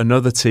was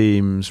another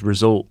team's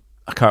result.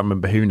 I can't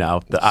remember who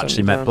now, that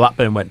actually meant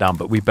Blackburn went down,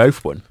 but we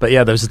both won. But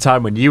yeah, there was a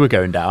time when you were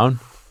going down,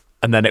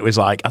 and then it was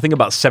like, I think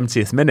about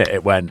 70th minute,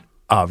 it went,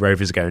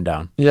 Rovers are going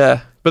down.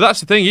 Yeah, but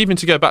that's the thing, even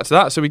to go back to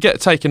that, so we get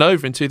taken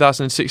over in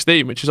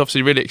 2016, which is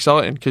obviously really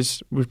exciting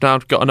because we've now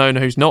got an owner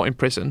who's not in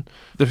prison.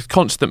 The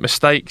constant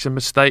mistakes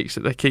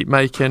that they keep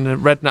making,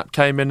 and Redknapp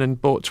came in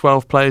and bought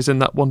 12 players in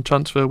that one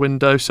transfer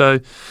window, so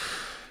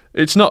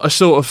it's not a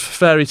sort of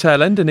fairy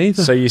tale ending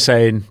either. So you're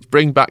saying...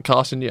 Bring back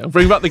Carson Yeung,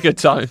 bring back the good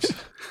times.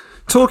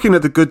 Talking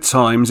of the good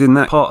times in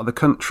that part of the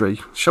country,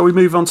 shall we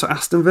move on to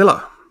Aston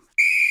Villa?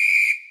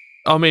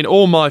 I mean,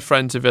 all my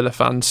friends are Villa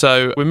fans,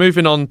 so we're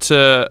moving on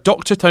to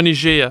Dr. Tony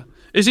Gia.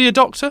 Is he a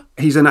doctor?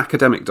 He's an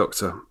academic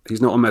doctor.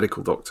 He's not a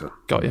medical doctor.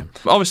 Got you.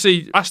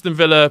 Obviously, Aston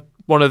Villa,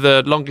 one of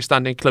the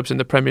longest-standing clubs in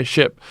the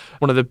Premiership,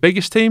 one of the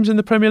biggest teams in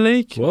the Premier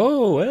League.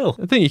 Whoa, well.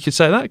 I think you could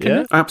say that,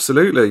 couldn't you?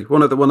 Absolutely.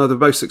 One of the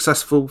most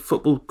successful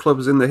football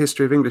clubs in the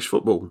history of English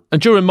football.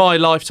 And during my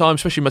lifetime,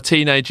 especially my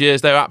teenage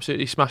years, they were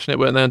absolutely smashing it,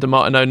 weren't they, under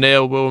Martin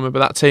O'Neill? We'll remember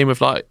that team with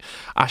like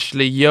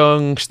Ashley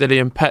Yeung,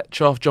 Stilian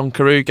Petrov, John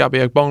Carew, Gabby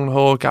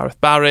Ogbonlahor, Gareth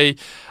Barry.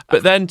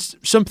 But then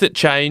something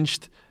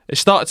changed. It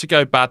started to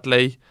go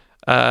badly.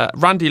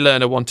 Randy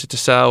Lerner wanted to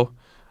sell,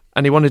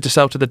 and he wanted to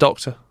sell to the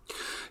doctor.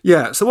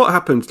 Yeah, so what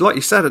happened? Like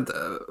you said,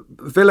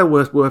 Villa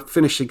were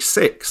finishing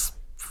sixth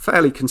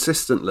fairly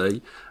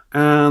consistently,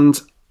 and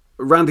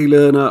Randy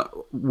Lerner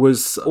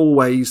was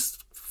always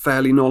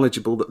fairly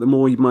knowledgeable that the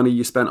more money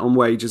you spent on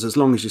wages, as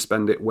long as you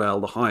spend it well,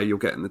 the higher you'll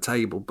get in the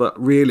table. But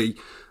really,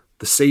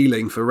 the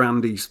ceiling for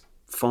Randy's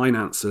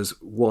finances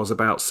was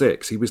about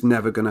six. He was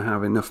never going to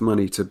have enough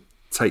money to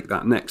take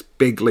that next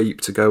big leap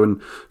to go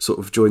and sort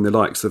of join the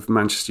likes of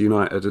Manchester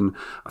United. And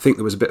I think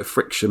there was a bit of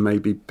friction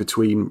maybe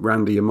between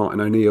Randy and Martin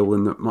O'Neill,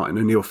 and that Martin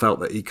O'Neill felt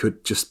that he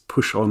could just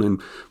push on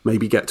and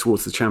maybe get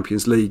towards the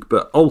Champions League.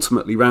 But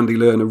ultimately, Randy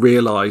Lerner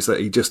realised that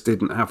he just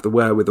didn't have the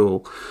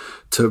wherewithal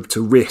to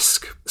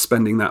risk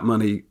spending that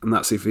money, and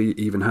that's if he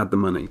even had the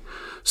money.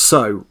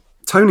 So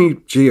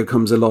Tony Gia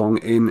comes along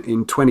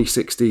in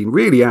 2016,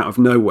 really out of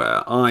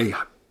nowhere. I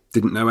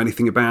didn't know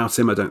anything about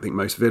him. I don't think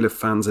most Villa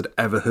fans had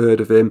ever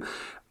heard of him.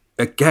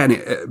 Again,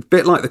 a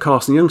bit like the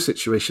Carson Yeung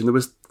situation, there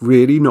was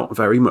really not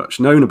very much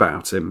known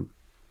about him.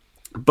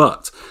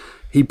 But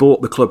he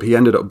bought the club. He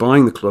ended up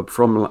buying the club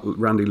from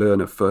Randy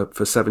Lerner for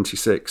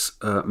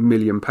 £76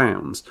 million.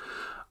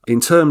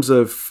 In terms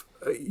of,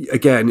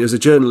 again, as a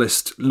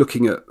journalist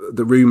looking at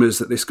the rumours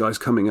that this guy's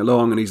coming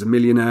along and he's a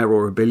millionaire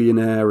or a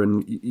billionaire,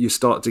 and you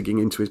start digging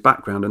into his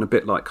background, and a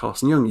bit like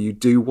Carson Yeung, you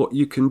do what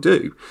you can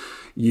do.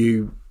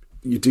 You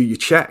do your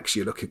checks,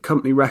 you look at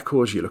company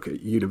records, you look at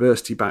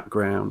university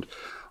background.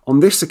 On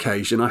this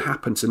occasion, I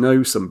happened to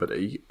know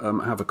somebody,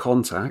 have a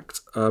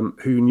contact,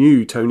 who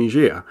knew Tony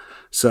Gia.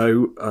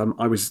 So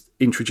I was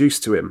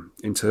introduced to him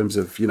in terms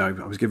of, I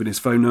was given his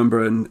phone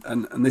number, and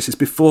this is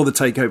before the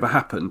takeover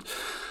happened.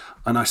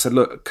 And I said,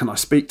 look, can I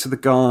speak to the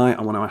guy?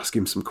 I want to ask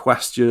him some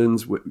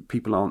questions.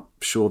 People aren't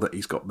sure that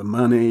he's got the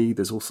money.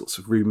 There's all sorts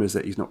of rumours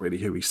that he's not really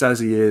who he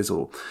says he is,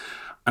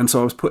 And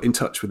so I was put in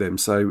touch with him.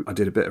 So I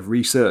did a bit of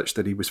research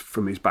that he was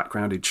from his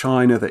background in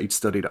China, that he'd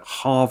studied at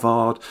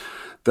Harvard,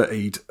 that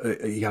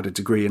he had a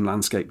degree in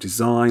landscape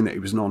design, that he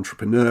was an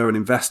entrepreneur, an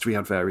investor, he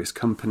had various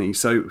companies.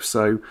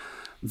 So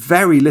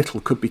very little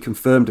could be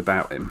confirmed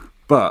about him.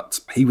 But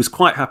he was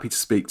quite happy to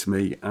speak to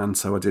me. And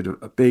so I did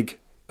a big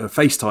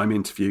FaceTime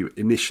interview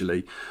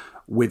initially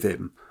with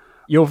him.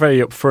 You're very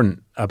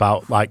upfront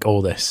about like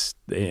all this.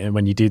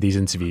 When you do these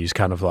interviews,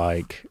 kind of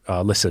like,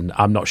 listen,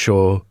 I'm not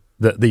sure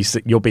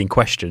that you're being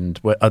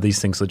questioned, are these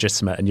things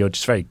legitimate? And you're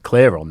just very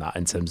clear on that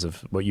in terms of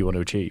what you want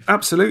to achieve.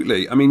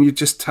 Absolutely. I mean, you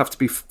just have to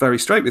be very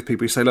straight with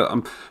people. You say, look,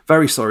 I'm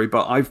very sorry,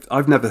 but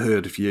I've never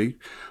heard of you.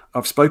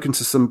 I've spoken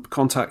to some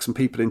contacts and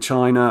people in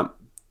China.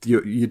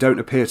 You don't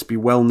appear to be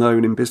well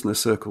known in business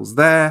circles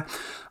there.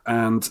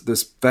 And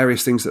there's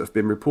various things that have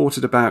been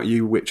reported about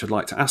you, which I'd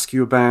like to ask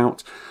you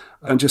about.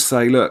 And just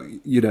say, look,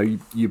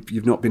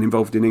 you've not been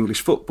involved in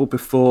English football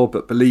before,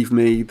 but believe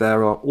me,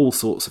 there are all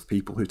sorts of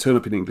people who turn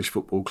up in English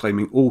football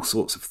claiming all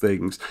sorts of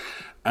things.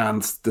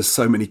 And there's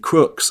so many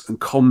crooks and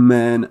con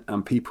men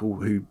and people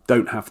who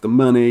don't have the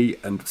money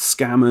and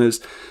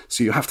scammers.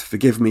 So you have to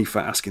forgive me for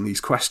asking these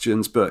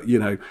questions, but,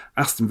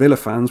 Aston Villa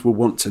fans will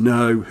want to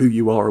know who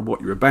you are and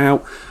what you're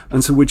about.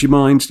 And so would you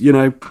mind,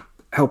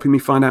 helping me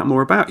find out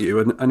more about you?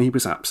 And he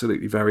was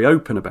absolutely very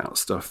open about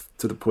stuff,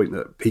 to the point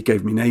that he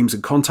gave me names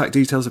and contact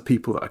details of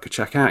people that I could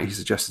check out. He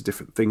suggested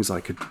different things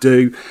I could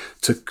do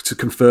to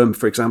confirm,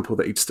 for example,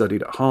 that he'd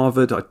studied at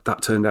Harvard.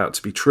 That turned out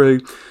to be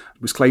true.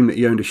 It was claimed that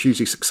he owned a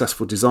hugely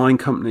successful design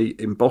company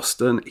in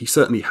Boston. He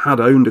certainly had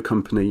owned a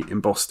company in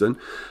Boston.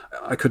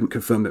 I couldn't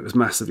confirm that it was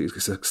massively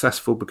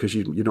successful, because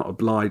you're not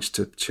obliged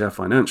to share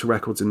financial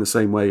records in the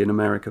same way in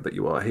America that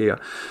you are here.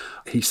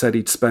 He said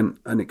he'd spent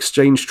an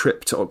exchange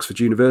trip to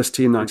Oxford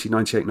University in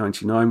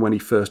 1998-99 when he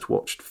first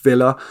watched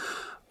Villa.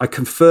 I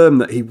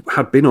confirmed that he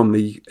had been on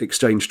the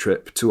exchange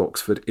trip to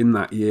Oxford in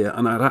that year,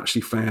 and I'd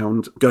actually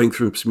found, going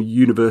through some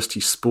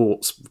university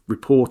sports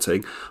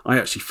reporting, I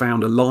actually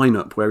found a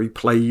lineup where he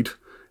played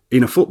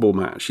in a football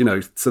match,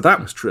 so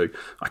that was true.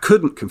 I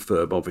couldn't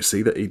confirm,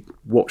 obviously, that he'd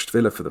watched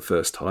Villa for the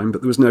first time,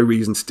 but there was no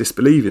reason to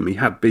disbelieve him. He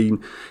had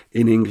been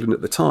in England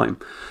at the time.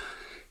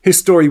 His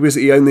story was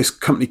that he owned this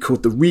company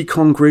called the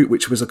Recon Group,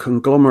 which was a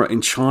conglomerate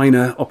in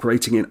China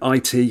operating in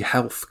IT,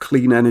 health,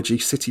 clean energy,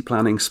 city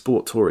planning,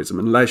 sport, tourism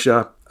and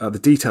leisure. The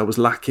detail was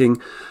lacking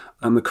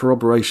and the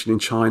corroboration in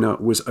China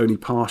was only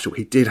partial.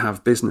 He did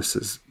have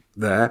businesses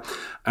there,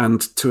 and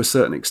to a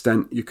certain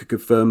extent you could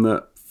confirm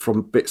that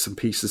from bits and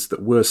pieces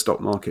that were stock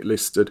market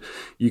listed,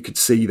 you could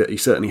see that he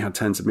certainly had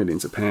tens of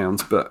millions of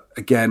pounds. But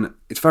again,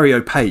 it's very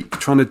opaque,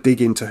 trying to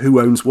dig into who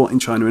owns what in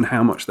China and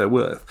how much they're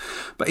worth.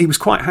 But he was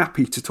quite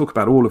happy to talk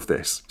about all of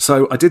this.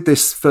 So I did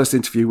this first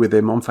interview with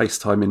him on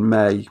FaceTime in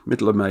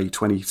middle of May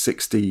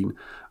 2016,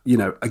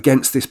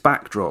 against this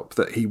backdrop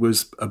that he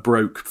was a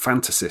broke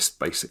fantasist,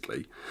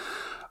 basically.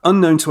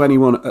 Unknown to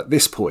anyone at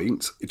this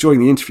point, during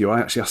the interview,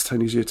 I actually asked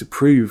Tony Xia to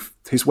prove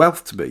his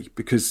wealth to me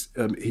because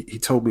he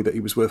told me that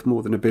he was worth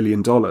more than $1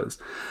 billion.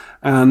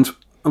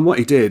 And what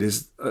he did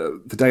is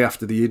the day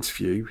after the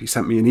interview, he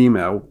sent me an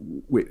email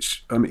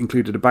which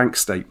included a bank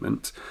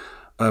statement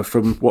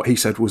from what he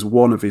said was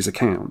one of his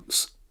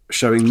accounts,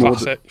 showing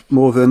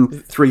more than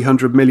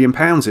 £300 million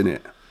in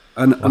it.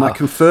 And I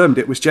confirmed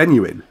it was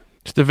genuine.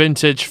 It's the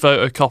vintage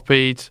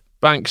photocopied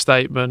bank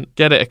statement.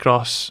 Get it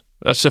across.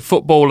 That's a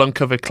Football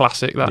Uncovered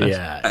classic, that is.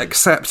 Yeah.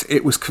 Except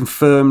it was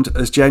confirmed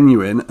as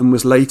genuine and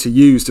was later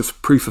used as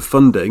proof of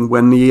funding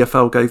when the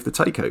EFL gave the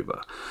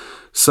takeover.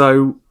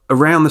 So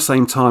around the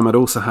same time, I'd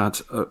also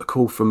had a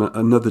call from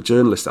another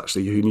journalist,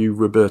 actually, who knew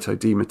Roberto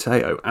Di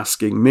Matteo,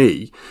 asking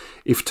me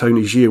if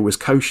Tony Xia was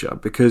kosher,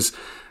 because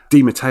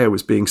Di Matteo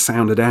was being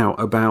sounded out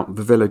about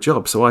the Villa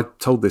job. So I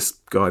told this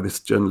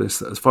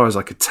journalist, that as far as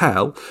I could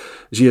tell,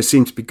 Xia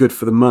seemed to be good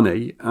for the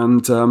money,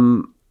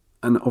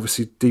 and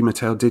obviously Di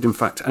Matteo did in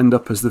fact end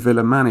up as the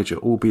Villa manager,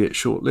 albeit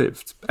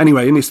short-lived.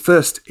 Anyway, in his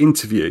first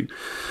interview,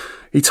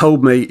 he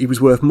told me he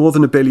was worth more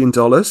than $1 billion.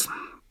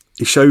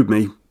 He showed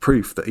me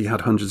proof that he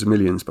had hundreds of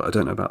millions, but I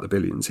don't know about the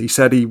billions. He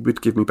said he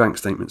would give me bank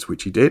statements,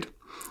 which he did.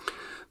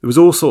 There was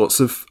all sorts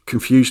of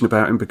confusion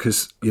about him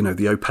because,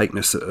 the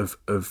opaqueness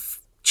of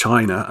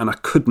China, and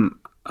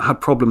I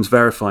had problems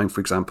verifying,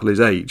 for example,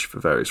 his age for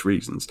various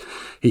reasons.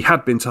 He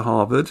had been to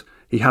Harvard.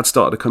 He had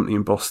started a company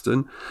in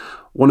Boston.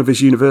 One of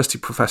his university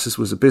professors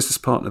was a business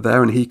partner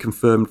there, and he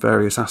confirmed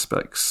various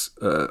aspects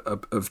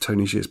of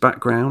Tony Xia's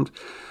background.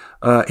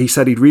 He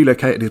said he'd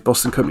relocated his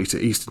Boston company to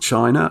Eastern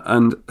China,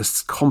 and a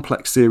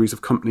complex series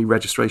of company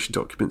registration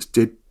documents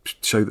did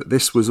show that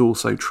this was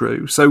also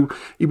true. So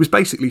he was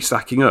basically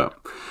stacking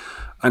up.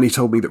 And he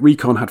told me that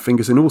Recon had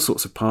fingers in all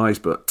sorts of pies,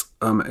 but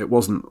it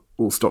wasn't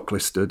all stock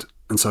listed,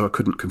 and so I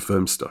couldn't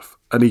confirm stuff.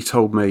 And he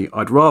told me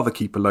I'd rather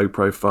keep a low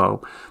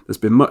profile. There's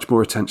been much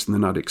more attention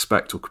than I'd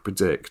expect or could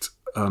predict.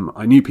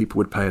 I knew people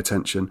would pay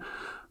attention,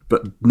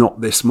 but not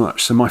this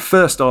much. So my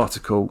first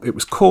article, it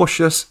was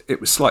cautious,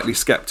 it was slightly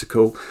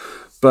sceptical,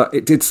 but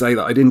it did say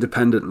that I'd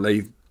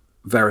independently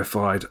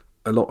verified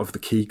a lot of the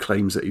key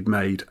claims that he'd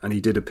made, and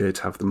he did appear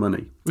to have the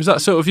money. Was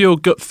that sort of your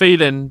gut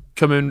feeling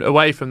coming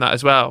away from that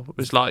as well? It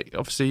was like,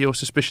 obviously your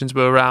suspicions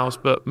were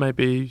aroused, but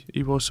maybe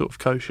he was sort of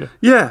kosher.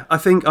 Yeah, I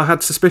think I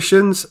had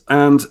suspicions,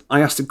 and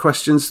I asked him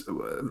questions.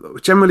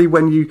 Generally,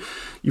 when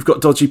you've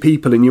got dodgy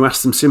people and you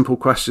ask them simple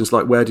questions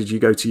like, where did you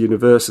go to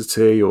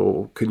university,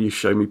 or can you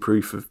show me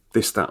proof of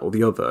this, that or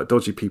the other,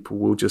 dodgy people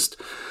will just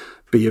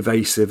be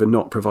evasive and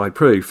not provide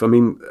proof. I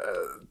mean,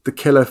 the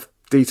killer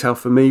detail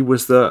for me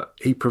was that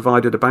he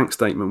provided a bank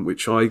statement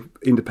which I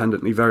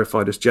independently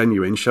verified as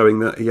genuine, showing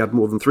that he had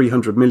more than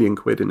 300 million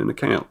quid in an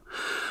account.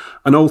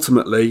 And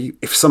ultimately,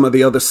 if some of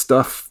the other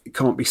stuff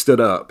can't be stood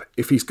up,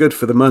 if he's good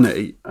for the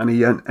money and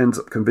he ends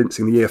up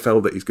convincing the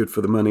EFL that he's good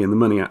for the money, and the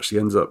money actually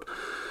ends up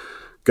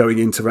going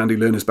into Randy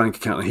Lerner's bank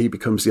account and he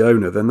becomes the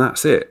owner, then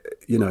that's it.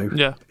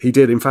 Yeah. He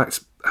did in fact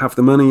have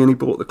the money and he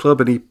bought the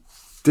club, and he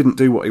didn't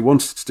do what he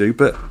wanted to do,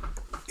 but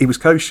he was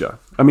kosher.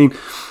 I mean,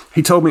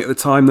 he told me at the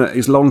time that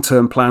his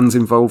long-term plans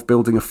involved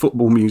building a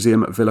football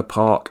museum at Villa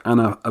Park and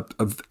a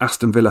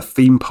Aston Villa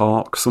theme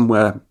park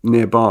somewhere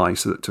nearby,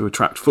 so that to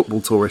attract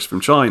football tourists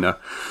from China.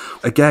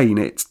 Again,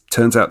 it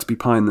turns out to be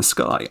pie in the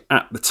sky.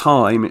 At the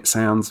time, it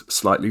sounds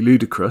slightly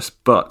ludicrous,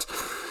 but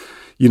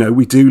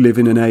we do live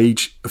in an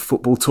age of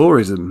football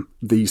tourism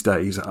these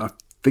days. I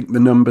think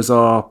the numbers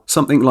are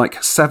something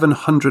like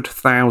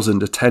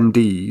 700,000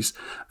 attendees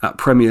at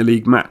Premier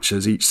League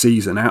matches each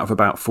season out of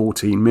about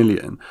 14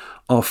 million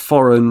are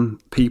foreign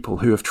people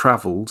who have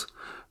travelled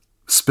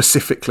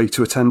specifically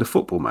to attend a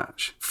football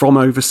match from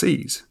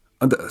overseas.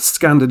 And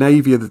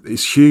Scandinavia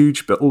is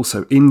huge, but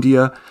also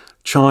India,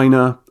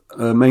 China,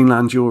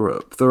 mainland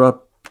Europe. There are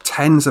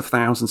tens of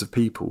thousands of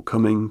people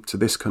coming to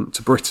this country,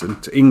 to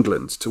Britain, to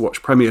England, to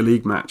watch Premier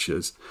League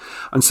matches.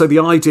 And so the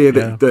idea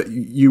that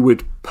you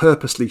would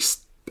purposely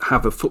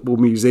have a football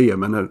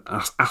museum and an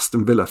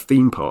Aston Villa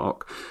theme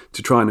park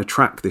to try and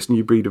attract this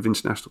new breed of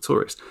international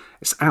tourists,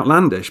 it's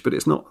outlandish, but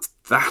it's not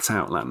that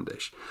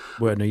outlandish.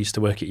 When I used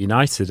to work at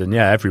United, and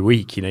every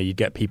week, you'd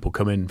get people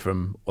coming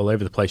from all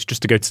over the place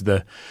just to go to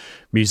the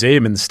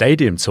museum and the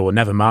stadium tour,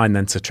 never mind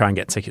then to try and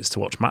get tickets to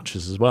watch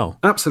matches as well.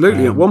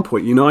 Absolutely. At one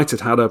point,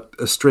 United had a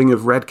string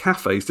of red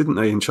cafes, didn't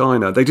they, in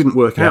China? They didn't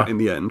work out in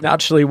the end.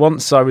 Actually,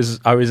 once I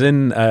was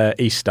in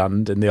East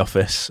Stand in the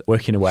office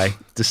working away,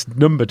 this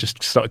number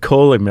just started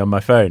calling me on my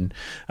phone,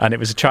 and it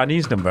was a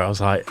Chinese number. I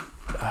was like,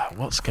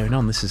 what's going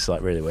on? This is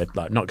like really weird.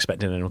 Like, not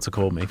expecting anyone to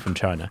call me from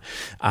China.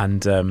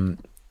 And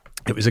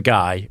it was a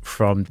guy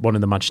from one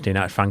of the Manchester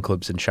United fan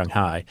clubs in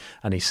Shanghai,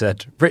 and he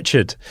said,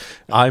 "Richard,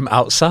 I'm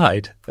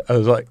outside." I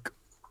was like,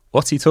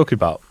 "What are you talking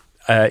about?"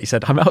 He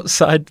said, "I'm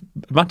outside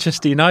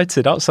Manchester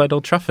United, outside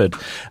Old Trafford."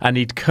 And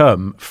he'd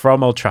come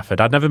from Old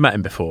Trafford. I'd never met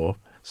him before.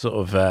 Sort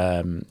of,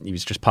 he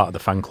was just part of the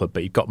fan club,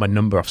 but he got my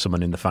number off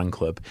someone in the fan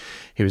club.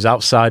 He was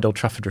outside Old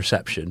Trafford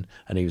reception,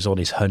 and he was on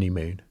his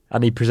honeymoon.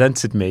 And he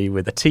presented me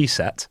with a tea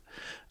set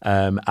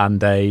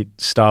and a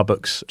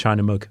Starbucks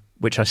China mug,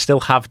 which I still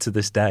have to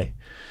this day.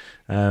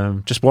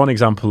 Just one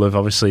example of,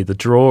 obviously, the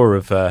draw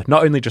of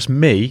not only just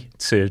me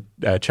to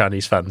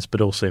Chinese fans,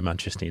 but also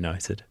Manchester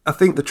United. I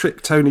think the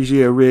trick Tony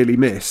Xia really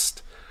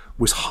missed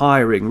was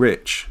hiring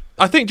Rich.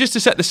 I think just to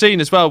set the scene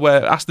as well,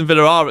 where Aston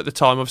Villa are at the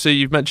time, obviously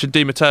you've mentioned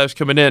Di Matteo's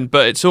coming in,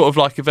 but it's sort of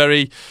like a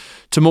very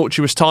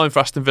tumultuous time for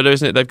Aston Villa,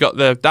 isn't it?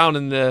 They're down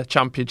in the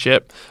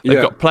Championship.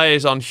 They've got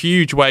players on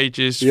huge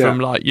wages from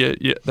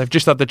they've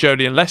just had the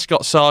Jolyon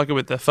Lescott saga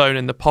with their phone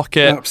in the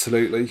pocket.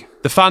 Absolutely.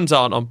 The fans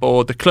aren't on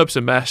board. The club's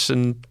a mess,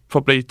 and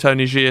probably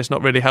Tony Xia's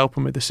not really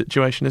helping with the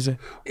situation, is he?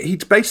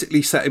 He'd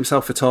basically set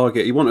himself a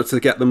target. He wanted to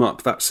get them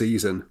up that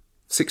season,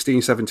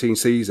 16-17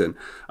 season,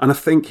 and I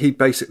think he'd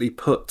basically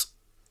put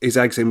his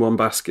eggs in one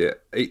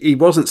basket. He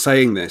wasn't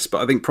saying this,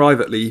 but I think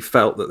privately he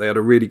felt that they had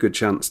a really good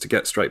chance to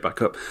get straight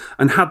back up.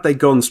 And had they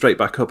gone straight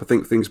back up, I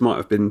think things might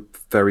have been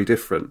very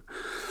different.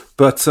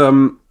 But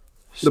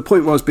the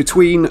point was,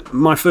 between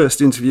my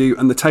first interview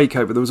and the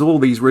takeover, there was all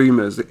these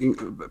rumours,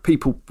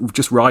 people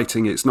just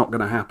writing, it's not going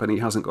to happen, he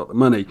hasn't got the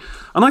money.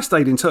 And I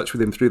stayed in touch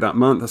with him through that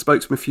month. I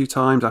spoke to him a few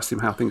times, asked him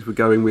how things were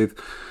going with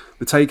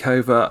the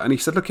takeover, and he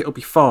said, look, it'll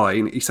be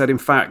fine. He said, in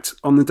fact,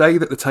 on the day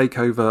that the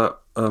takeover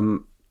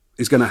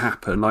is going to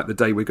happen, like the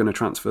day we're going to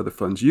transfer the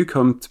funds, you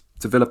come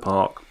to Villa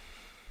Park,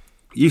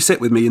 you sit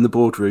with me in the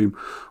boardroom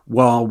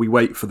while we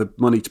wait for the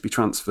money to be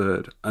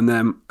transferred, and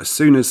then as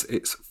soon as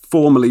it's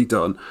formally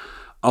done,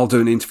 I'll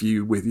do an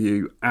interview with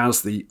you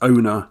as the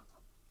owner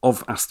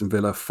of Aston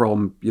Villa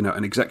from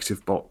an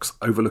executive box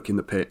overlooking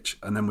the pitch,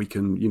 and then we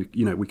can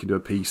we can do a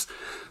piece.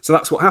 So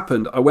that's what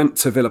happened. I went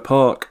to Villa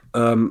Park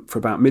for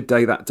about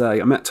midday that day.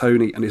 I met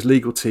Tony and his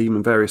legal team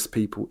and various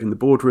people in the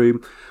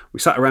boardroom. We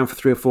sat around for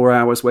 3 or 4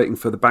 hours waiting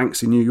for the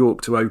banks in New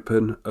York to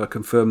open,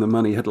 confirm the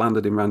money had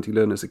landed in Randy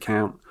Lerner's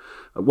account.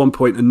 At one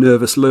point, a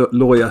nervous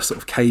lawyer sort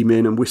of came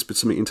in and whispered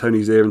something in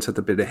Tony's ear and said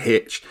there'd been a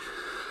hitch.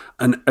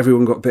 And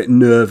everyone got a bit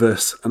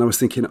nervous. And I was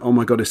thinking, oh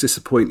my God, is this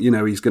a point,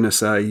 he's going to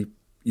say,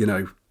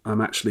 I'm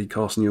actually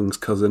Carson Yeung's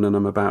cousin and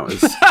I'm about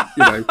as,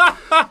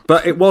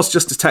 But it was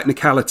just a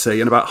technicality.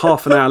 And about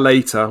half an hour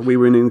later, we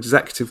were in an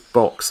executive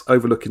box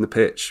overlooking the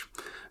pitch,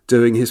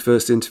 doing his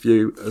first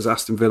interview as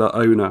Aston Villa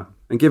owner.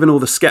 And given all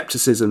the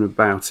scepticism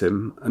about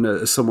him, and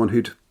as someone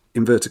who'd,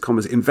 inverted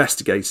commas,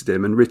 investigated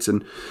him and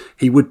written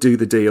he would do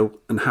the deal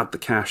and had the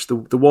cash, there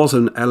was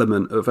an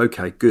element of,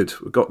 okay, good,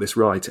 we got this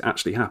right, it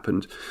actually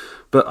happened.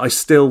 But I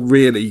still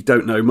really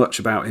don't know much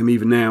about him,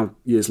 even now,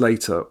 years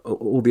later,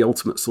 or the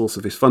ultimate source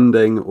of his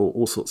funding or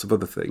all sorts of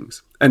other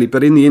things.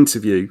 But in the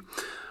interview,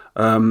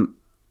 and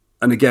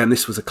again,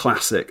 this was a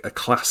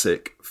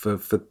classic for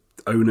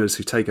owners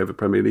who take over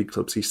Premier League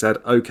clubs, he said,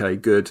 okay,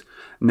 good,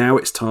 now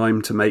it's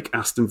time to make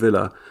Aston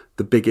Villa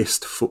the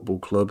biggest football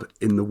club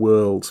in the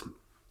world.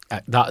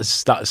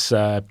 That's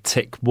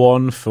tick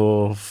one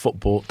for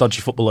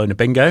dodgy football owner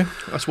bingo.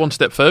 That's one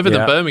step further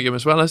than Birmingham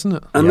as well, isn't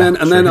it? And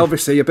then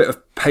obviously a bit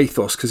of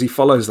pathos, because he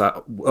follows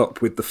that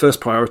up with the first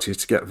priority is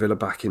to get Villa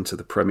back into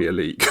the Premier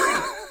League.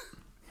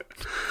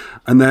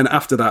 And then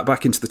after that,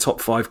 back into the top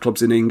 5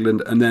 clubs in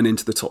England and then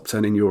into the top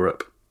 10 in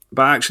Europe.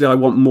 But actually, I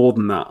want more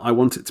than that. I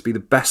want it to be the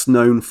best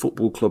known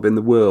football club in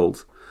the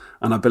world.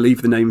 And I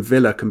believe the name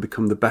Villa can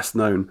become the best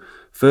known.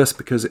 First,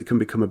 because it can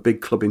become a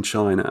big club in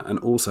China. And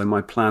also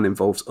my plan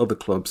involves other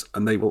clubs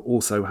and they will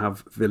also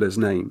have Villa's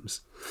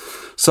names.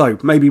 So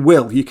maybe,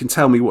 Will, you can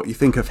tell me what you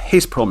think of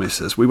his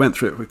promises. We went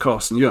through it with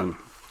Carson Yeung.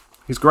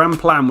 His grand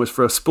plan was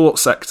for a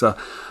sports sector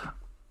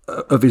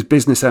of his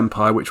business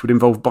empire, which would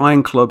involve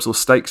buying clubs or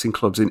stakes in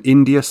clubs in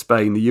India,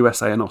 Spain, the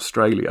USA and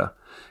Australia.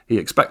 He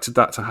expected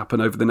that to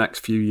happen over the next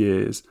few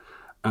years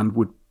and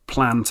would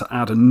plan to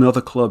add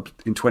another club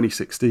in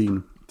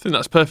 2016. I think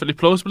that's perfectly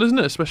plausible, isn't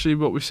it? Especially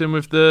what we've seen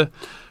with the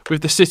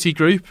City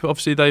group.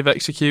 Obviously, they've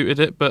executed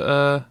it,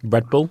 but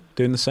Red Bull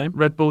doing the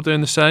same.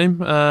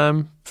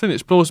 I think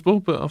it's plausible,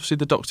 but obviously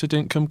the doctor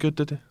didn't come good,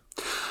 did he?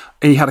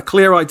 He had a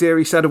clear idea,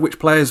 he said, of which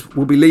players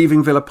will be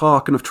leaving Villa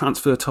Park and of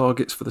transfer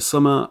targets for the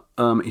summer.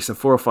 He said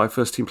 4 or 5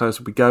 first-team players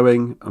will be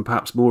going and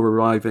perhaps more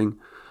arriving.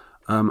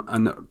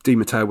 and Di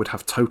Matteo would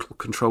have total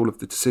control of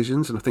the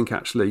decisions. And I think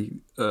actually,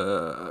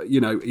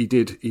 he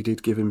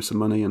did give him some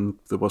money, and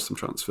there was some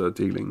transfer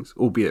dealings,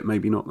 albeit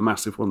maybe not the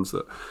massive ones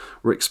that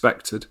were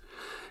expected.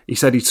 He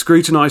said he'd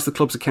scrutinised the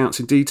club's accounts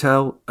in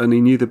detail, and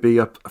he knew there'd be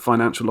a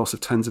financial loss of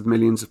tens of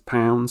millions of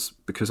pounds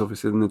because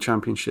obviously in the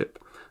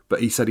Championship. But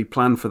he said he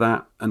planned for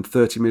that, and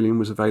 30 million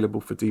was available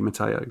for Di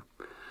Matteo.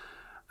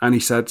 And he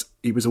said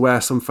he was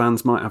aware some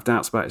fans might have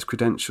doubts about his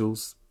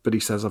credentials, but he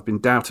says, I've been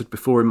doubted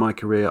before in my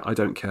career. I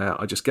don't care.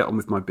 I just get on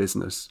with my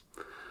business.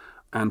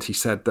 And he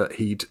said that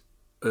he'd,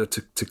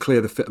 to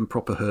clear the fit and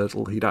proper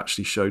hurdle, he'd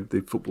actually showed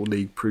the Football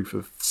League proof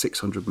of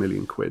 600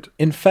 million quid.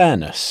 In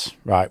fairness,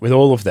 right, with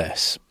all of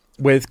this,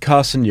 with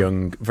Carson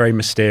Yeung, very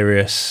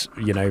mysterious,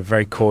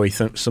 very coy,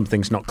 some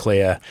things not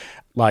clear,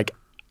 like,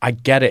 I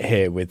get it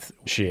here with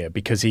Gia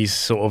because he's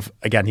sort of,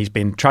 again, he's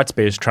been tried to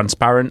be as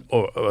transparent,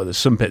 or there's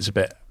some bits a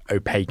bit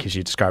opaque as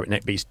you describe it,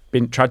 Nick, but he's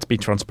been tried to be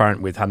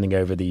transparent with handing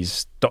over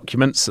these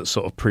documents that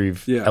sort of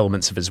prove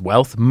elements of his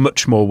wealth,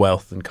 much more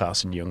wealth than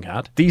Carson Yeung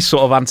had. These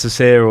sort of answers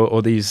here,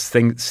 or these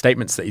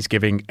statements that he's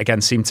giving,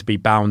 again, seem to be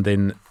bound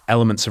in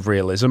elements of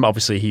realism.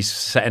 Obviously, he's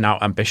setting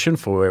out ambition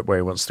for where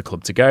he wants the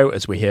club to go,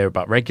 as we hear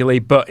about regularly,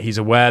 but he's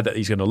aware that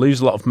he's going to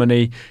lose a lot of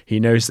money. He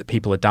knows that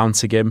people are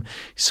doubting him.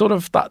 Sort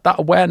of that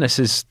awareness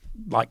is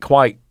like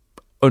quite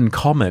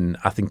uncommon,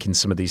 I think, in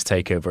some of these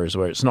takeovers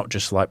where it's not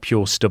just like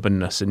pure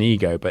stubbornness and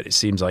ego, but it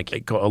seems like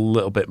it got a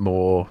little bit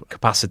more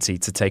capacity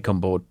to take on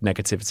board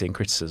negativity and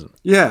criticism.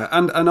 Yeah,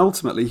 and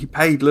ultimately he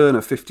paid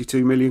Lerner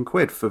 52 million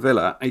quid for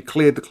Villa. He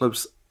cleared the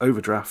club's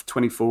overdraft,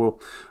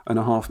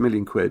 24.5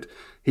 million quid.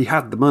 He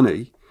had the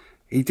money.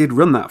 He did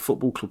run that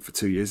football club for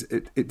 2 years.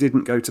 It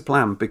didn't go to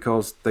plan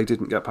because they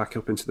didn't get back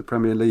up into the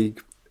Premier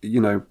League,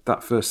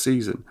 that first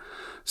season.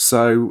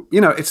 So,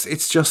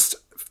 it's just...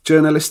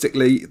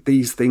 journalistically,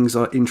 these things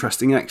are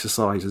interesting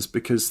exercises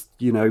because,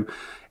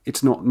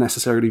 it's not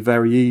necessarily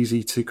very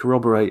easy to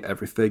corroborate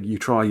everything. You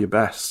try your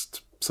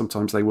best.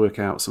 Sometimes they work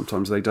out,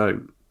 sometimes they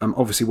don't.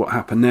 Obviously, what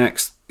happened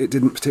next, it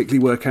didn't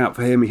particularly work out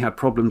for him. He had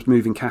problems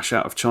moving cash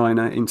out of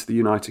China into the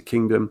United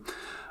Kingdom,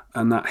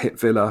 and that hit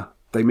Villa.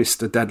 They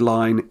missed a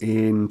deadline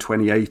in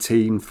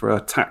 2018 for a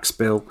tax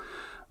bill,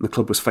 and the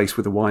club was faced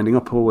with a winding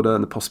up order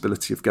and the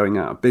possibility of going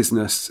out of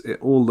business.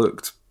 It all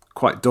looked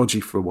quite dodgy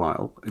for a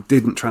while. It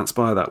didn't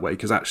transpire that way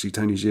because actually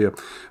Tony Gia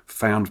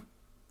found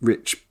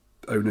rich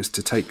owners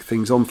to take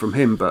things on from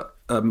him. But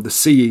the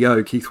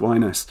CEO, Keith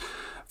Wyness,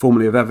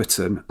 formerly of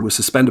Everton, was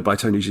suspended by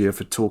Tony Gia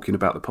for talking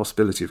about the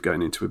possibility of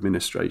going into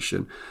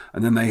administration.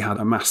 And then they had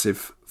a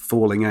massive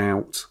falling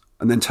out.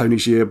 And then Tony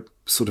Gia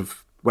sort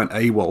of went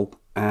AWOL,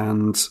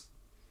 and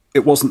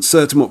it wasn't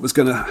certain what was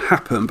going to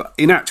happen. But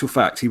in actual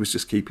fact, he was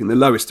just keeping the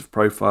lowest of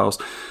profiles,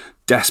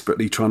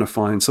 desperately trying to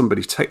find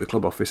somebody to take the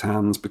club off his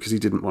hands because he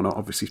didn't want to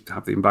obviously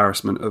have the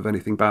embarrassment of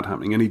anything bad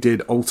happening. And he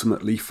did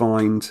ultimately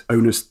find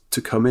owners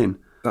to come in.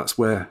 That's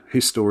where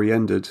his story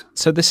ended.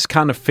 So this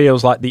kind of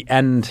feels like the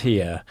end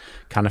here,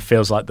 kind of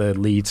feels like the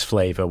Leeds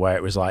flavour, where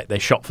it was like they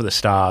shot for the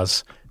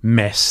stars,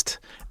 missed,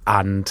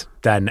 and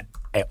then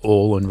it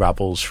all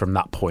unravels from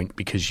that point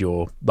because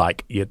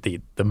the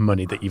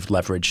money that you've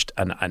leveraged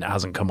and it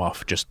hasn't come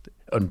off just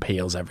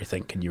unpeels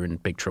everything and you're in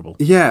big trouble.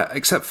 Yeah,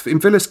 except in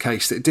Villa's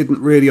case, it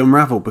didn't really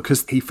unravel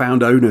because he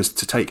found owners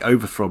to take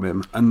over from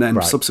him, and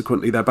then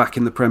subsequently they're back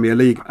in the Premier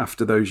League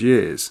after those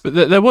years. But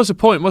there was a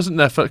point, wasn't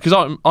there? Because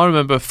I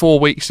remember 4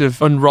 weeks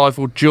of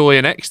unrivaled joy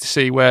and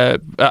ecstasy where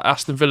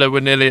Aston Villa were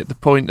nearly at the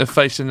point of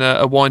facing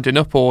a winding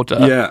up order.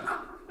 Yeah.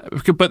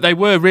 But they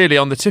were really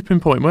on the tipping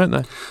point, weren't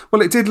they?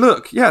 Well, it did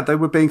look, they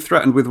were being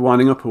threatened with a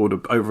winding up order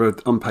over an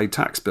unpaid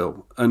tax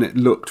bill, and it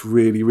looked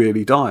really,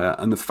 really dire.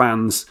 And the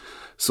fans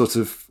sort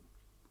of,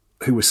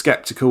 who were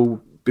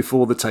sceptical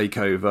before the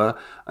takeover,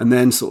 and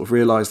then sort of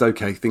realised,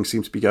 okay, things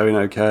seem to be going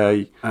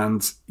okay,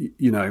 and,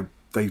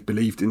 they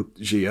believed in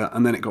Gia,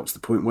 and then it got to the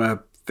point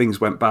where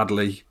things went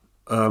badly.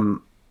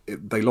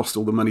 They lost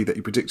all the money that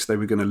he predicted they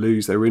were going to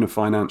lose. They were in a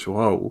financial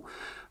hole.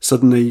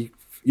 Suddenly,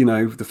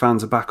 the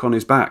fans are back on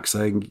his back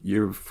saying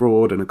you're a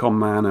fraud and a con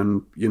man,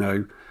 and,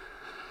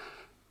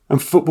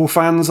 and football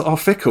fans are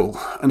fickle.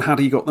 And had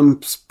he got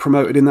them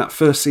promoted in that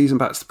first season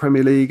back to the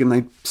Premier League and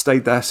they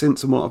stayed there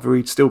since and whatever,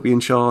 he'd still be in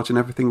charge and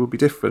everything would be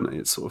different.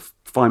 It's sort of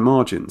fine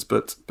margins,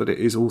 but it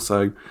is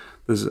also,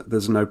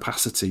 there's an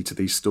opacity to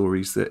these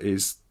stories that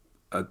is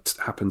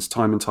happens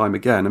time and time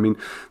again. I mean,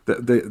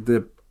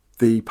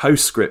 the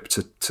postscript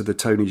to the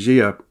Tony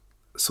Gia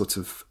sort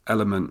of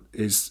element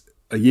is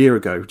a year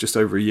ago, just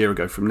over a year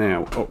ago from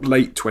now,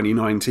 late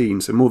 2019,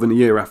 so more than a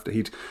year after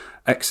he'd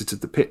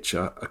exited the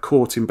picture, a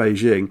court in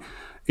Beijing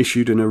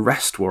issued an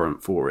arrest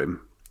warrant for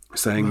him,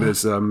 saying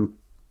there's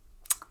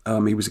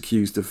he was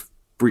accused of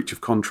breach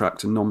of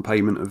contract and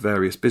non-payment of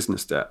various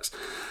business debts.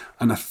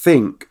 And I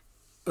think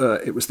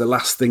it was the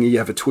last thing he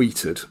ever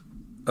tweeted.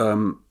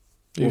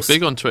 He was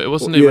big on Twitter,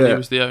 wasn't he, when he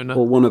was the owner?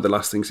 Well, one of the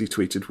last things he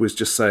tweeted was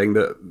just saying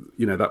that,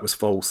 that was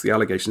false. The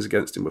allegations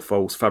against him were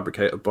false,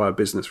 fabricated by a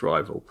business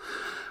rival.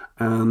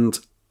 And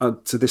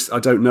to this, I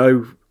don't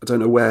know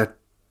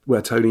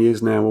where Tony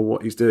is now or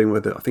what he's doing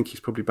with it. I think he's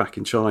probably back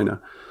in China.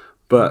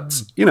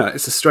 But,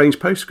 it's a strange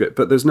postscript,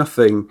 but there's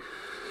nothing,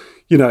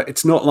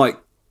 it's not like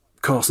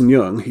Carson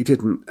Yeung. He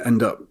didn't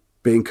end up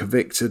being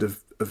convicted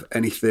of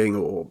anything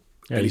or...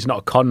 Yeah, he's not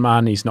a con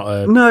man, he's not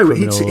a No,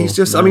 criminal, he's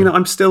just... No. I mean,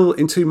 I'm still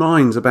in two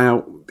minds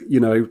about,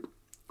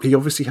 he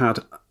obviously had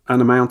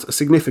a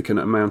significant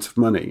amount of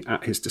money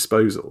at his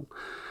disposal.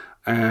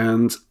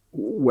 And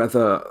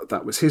whether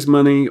that was his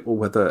money or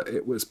whether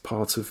it was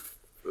part of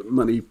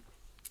money,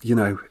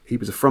 he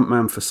was a front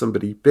man for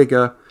somebody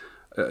bigger.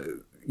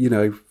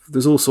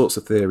 There's all sorts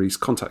of theories.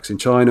 Contacts in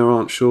China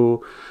aren't sure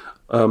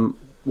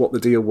what the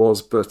deal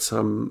was, but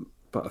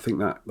I think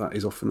that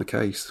is often the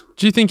case.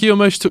 Do you think he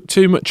almost took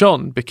too much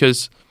on?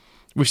 Because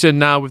we've seen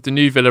now with the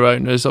new Villa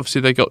owners,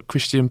 obviously they got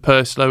Christian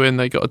Purslow in,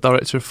 they got a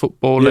director of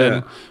football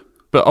in,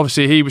 but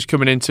obviously he was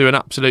coming into an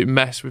absolute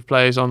mess with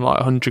players on like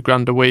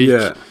 $100,000 a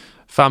week,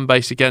 fan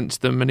base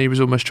against them, and he was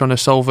almost trying to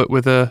solve it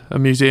with a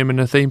museum and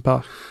a theme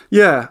park.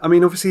 Yeah, I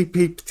mean, obviously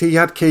he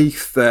had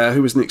Keith there,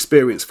 who was an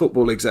experienced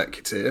football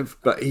executive,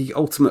 but he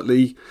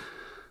ultimately...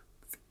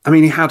 I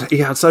mean, he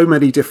had so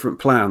many different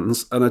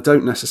plans, and I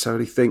don't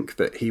necessarily think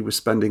that he was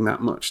spending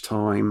that much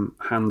time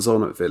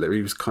hands-on at Villa.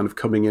 He was kind of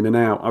coming in and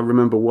out. I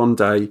remember one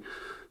day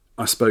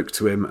I spoke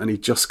to him, and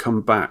he'd just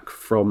come back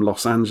from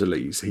Los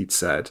Angeles, he'd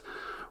said,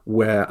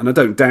 and I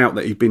don't doubt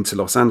that he'd been to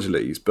Los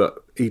Angeles,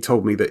 but he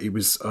told me that he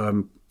was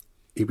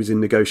in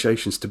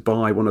negotiations to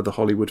buy one of the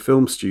Hollywood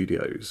film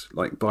studios,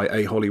 like buy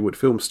a Hollywood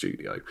film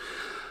studio,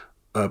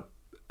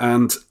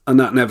 and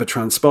that never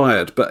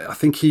transpired. But I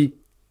think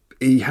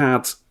he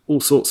had all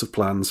sorts of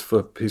plans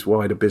for his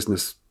wider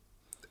business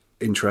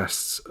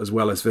interests as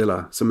well as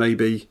Villa. So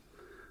maybe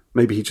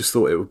he just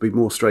thought it would be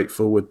more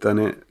straightforward than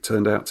it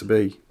turned out to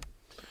be.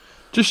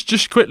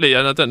 Just quickly,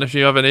 and I don't know if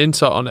you have any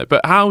insight on it,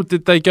 but how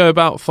did they go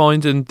about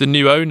finding the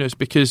new owners?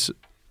 Because,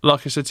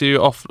 like I said to you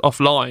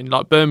offline,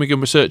 like Birmingham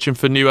were searching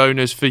for new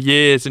owners for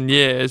years and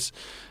years,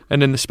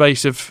 and in the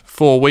space of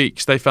 4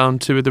 weeks, they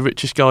found two of the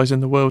richest guys in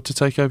the world to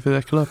take over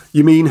their club.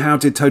 You mean, how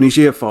did Tony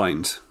Xia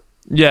find?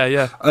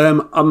 Yeah.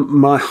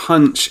 My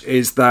hunch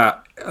is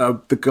that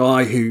the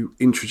guy who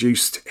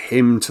introduced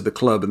him to the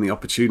club and the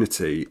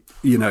opportunity,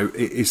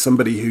 is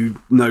somebody who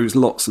knows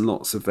lots and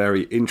lots of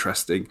very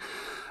interesting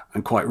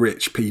and quite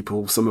rich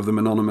people, some of them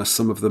anonymous,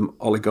 some of them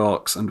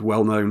oligarchs and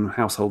well-known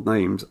household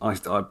names. I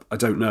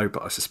don't know,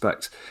 but I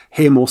suspect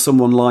him or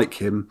someone like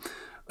him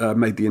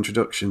made the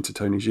introduction to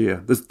Tony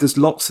Xia. There's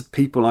lots of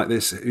people like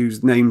this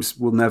whose names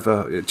will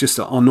never, just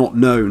are not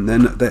known.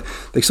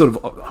 They sort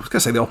of, I was going to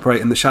say they operate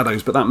in the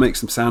shadows, but that makes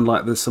them sound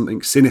like there's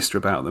something sinister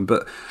about them.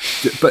 But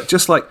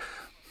just like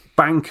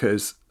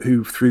bankers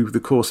who, through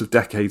the course of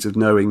decades of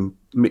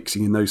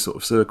mixing in those sort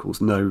of circles,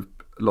 know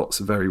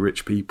lots of very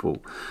rich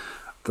people,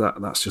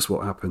 that's just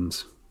what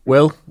happens.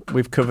 Will,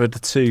 we've covered the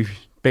two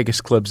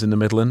biggest clubs in the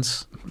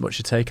Midlands. What's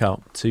your take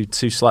out? Two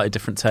slightly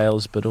different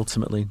tales, but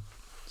ultimately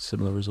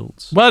similar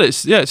results. Well,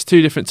 it's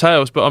two different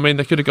tales, but I mean,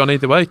 they could have gone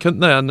either way, couldn't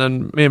they? And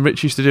then me and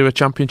Rich used to do a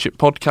Championship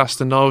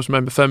podcast, and I always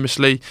remember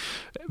famously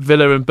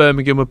Villa and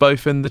Birmingham were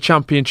both in the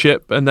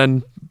Championship, and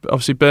then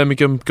obviously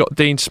Birmingham got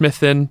Dean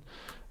Smith in.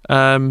 They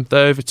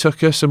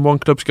overtook us, and one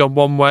club's gone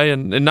one way,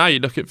 and now you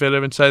look at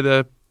Villa and say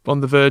they're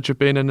on the verge of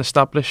being an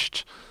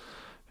established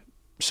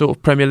sort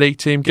of Premier League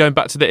team, going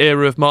back to the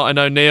era of Martin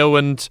O'Neill,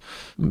 and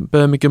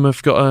Birmingham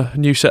have got a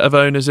new set of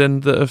owners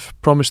in that have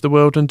promised the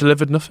world and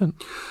delivered nothing.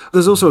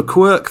 There's also a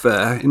quirk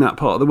there in that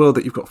part of the world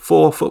that you've got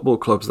 4 football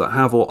clubs that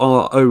have or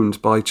are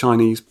owned by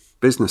Chinese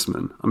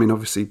businessmen. I mean,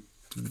 obviously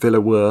Villa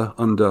were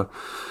under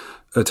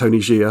Tony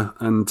Xia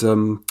and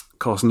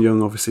Carson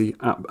Yeung obviously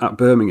at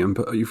Birmingham,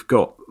 but you've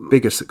got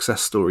bigger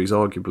success stories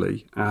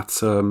arguably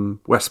at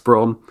West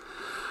Brom,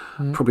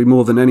 probably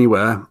more than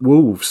anywhere.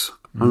 Wolves,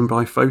 owned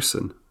by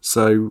Fosun.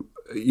 So,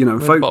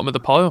 bottom of the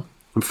pile.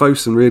 And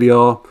Fosun really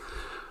are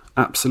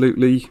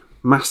absolutely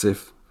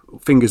massive.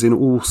 Fingers in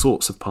all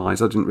sorts of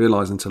pies. I didn't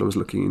realise until I was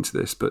looking into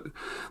this, but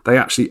they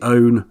actually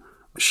own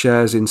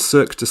shares in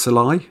Cirque du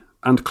Soleil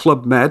and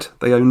Club Med.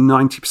 They own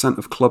 90%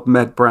 of Club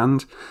Med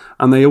brand,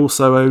 and they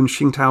also own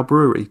Tsingtao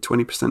Brewery,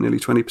 nearly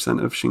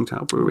 20% of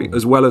Tsingtao Brewery,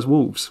 as well as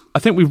Wolves. I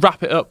think we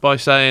wrap it up by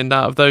saying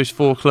that of those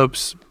 4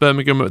 clubs,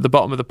 Birmingham are at the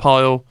bottom of the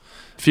pile.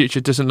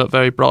 Future doesn't look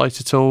very bright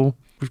at all.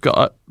 We've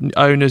got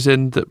owners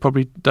in that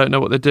probably don't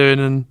know what they're doing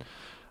and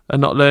are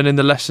not learning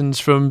the lessons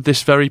from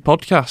this very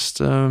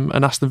podcast.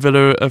 And Aston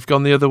Villa have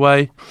gone the other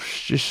way.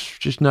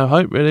 Just no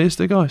hope, really, is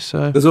there, guys?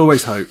 So there's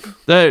always hope.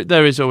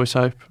 There is always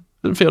hope.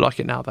 Doesn't feel like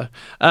it now,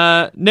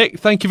 though. Nick,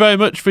 thank you very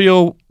much for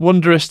your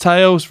wondrous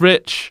tales.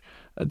 Rich,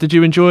 did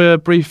you enjoy a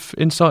brief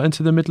insight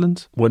into the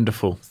Midlands?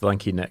 Wonderful.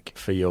 Thank you, Nick,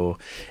 for your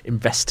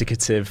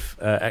investigative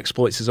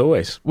exploits as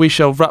always. We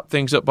shall wrap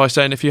things up by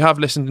saying if you have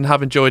listened and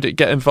have enjoyed it,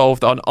 get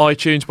involved on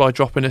iTunes by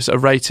dropping us a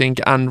rating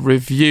and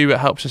review. It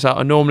helps us out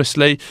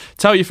enormously.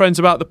 Tell your friends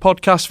about the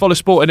podcast. Follow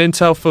Sport and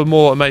Intel for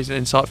more amazing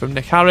insight from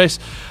Nick Harris,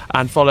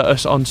 and follow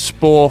us on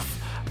Sporf.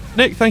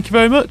 Nick, thank you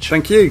very much.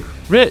 Thank you.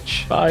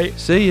 Rich. Bye.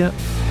 See ya.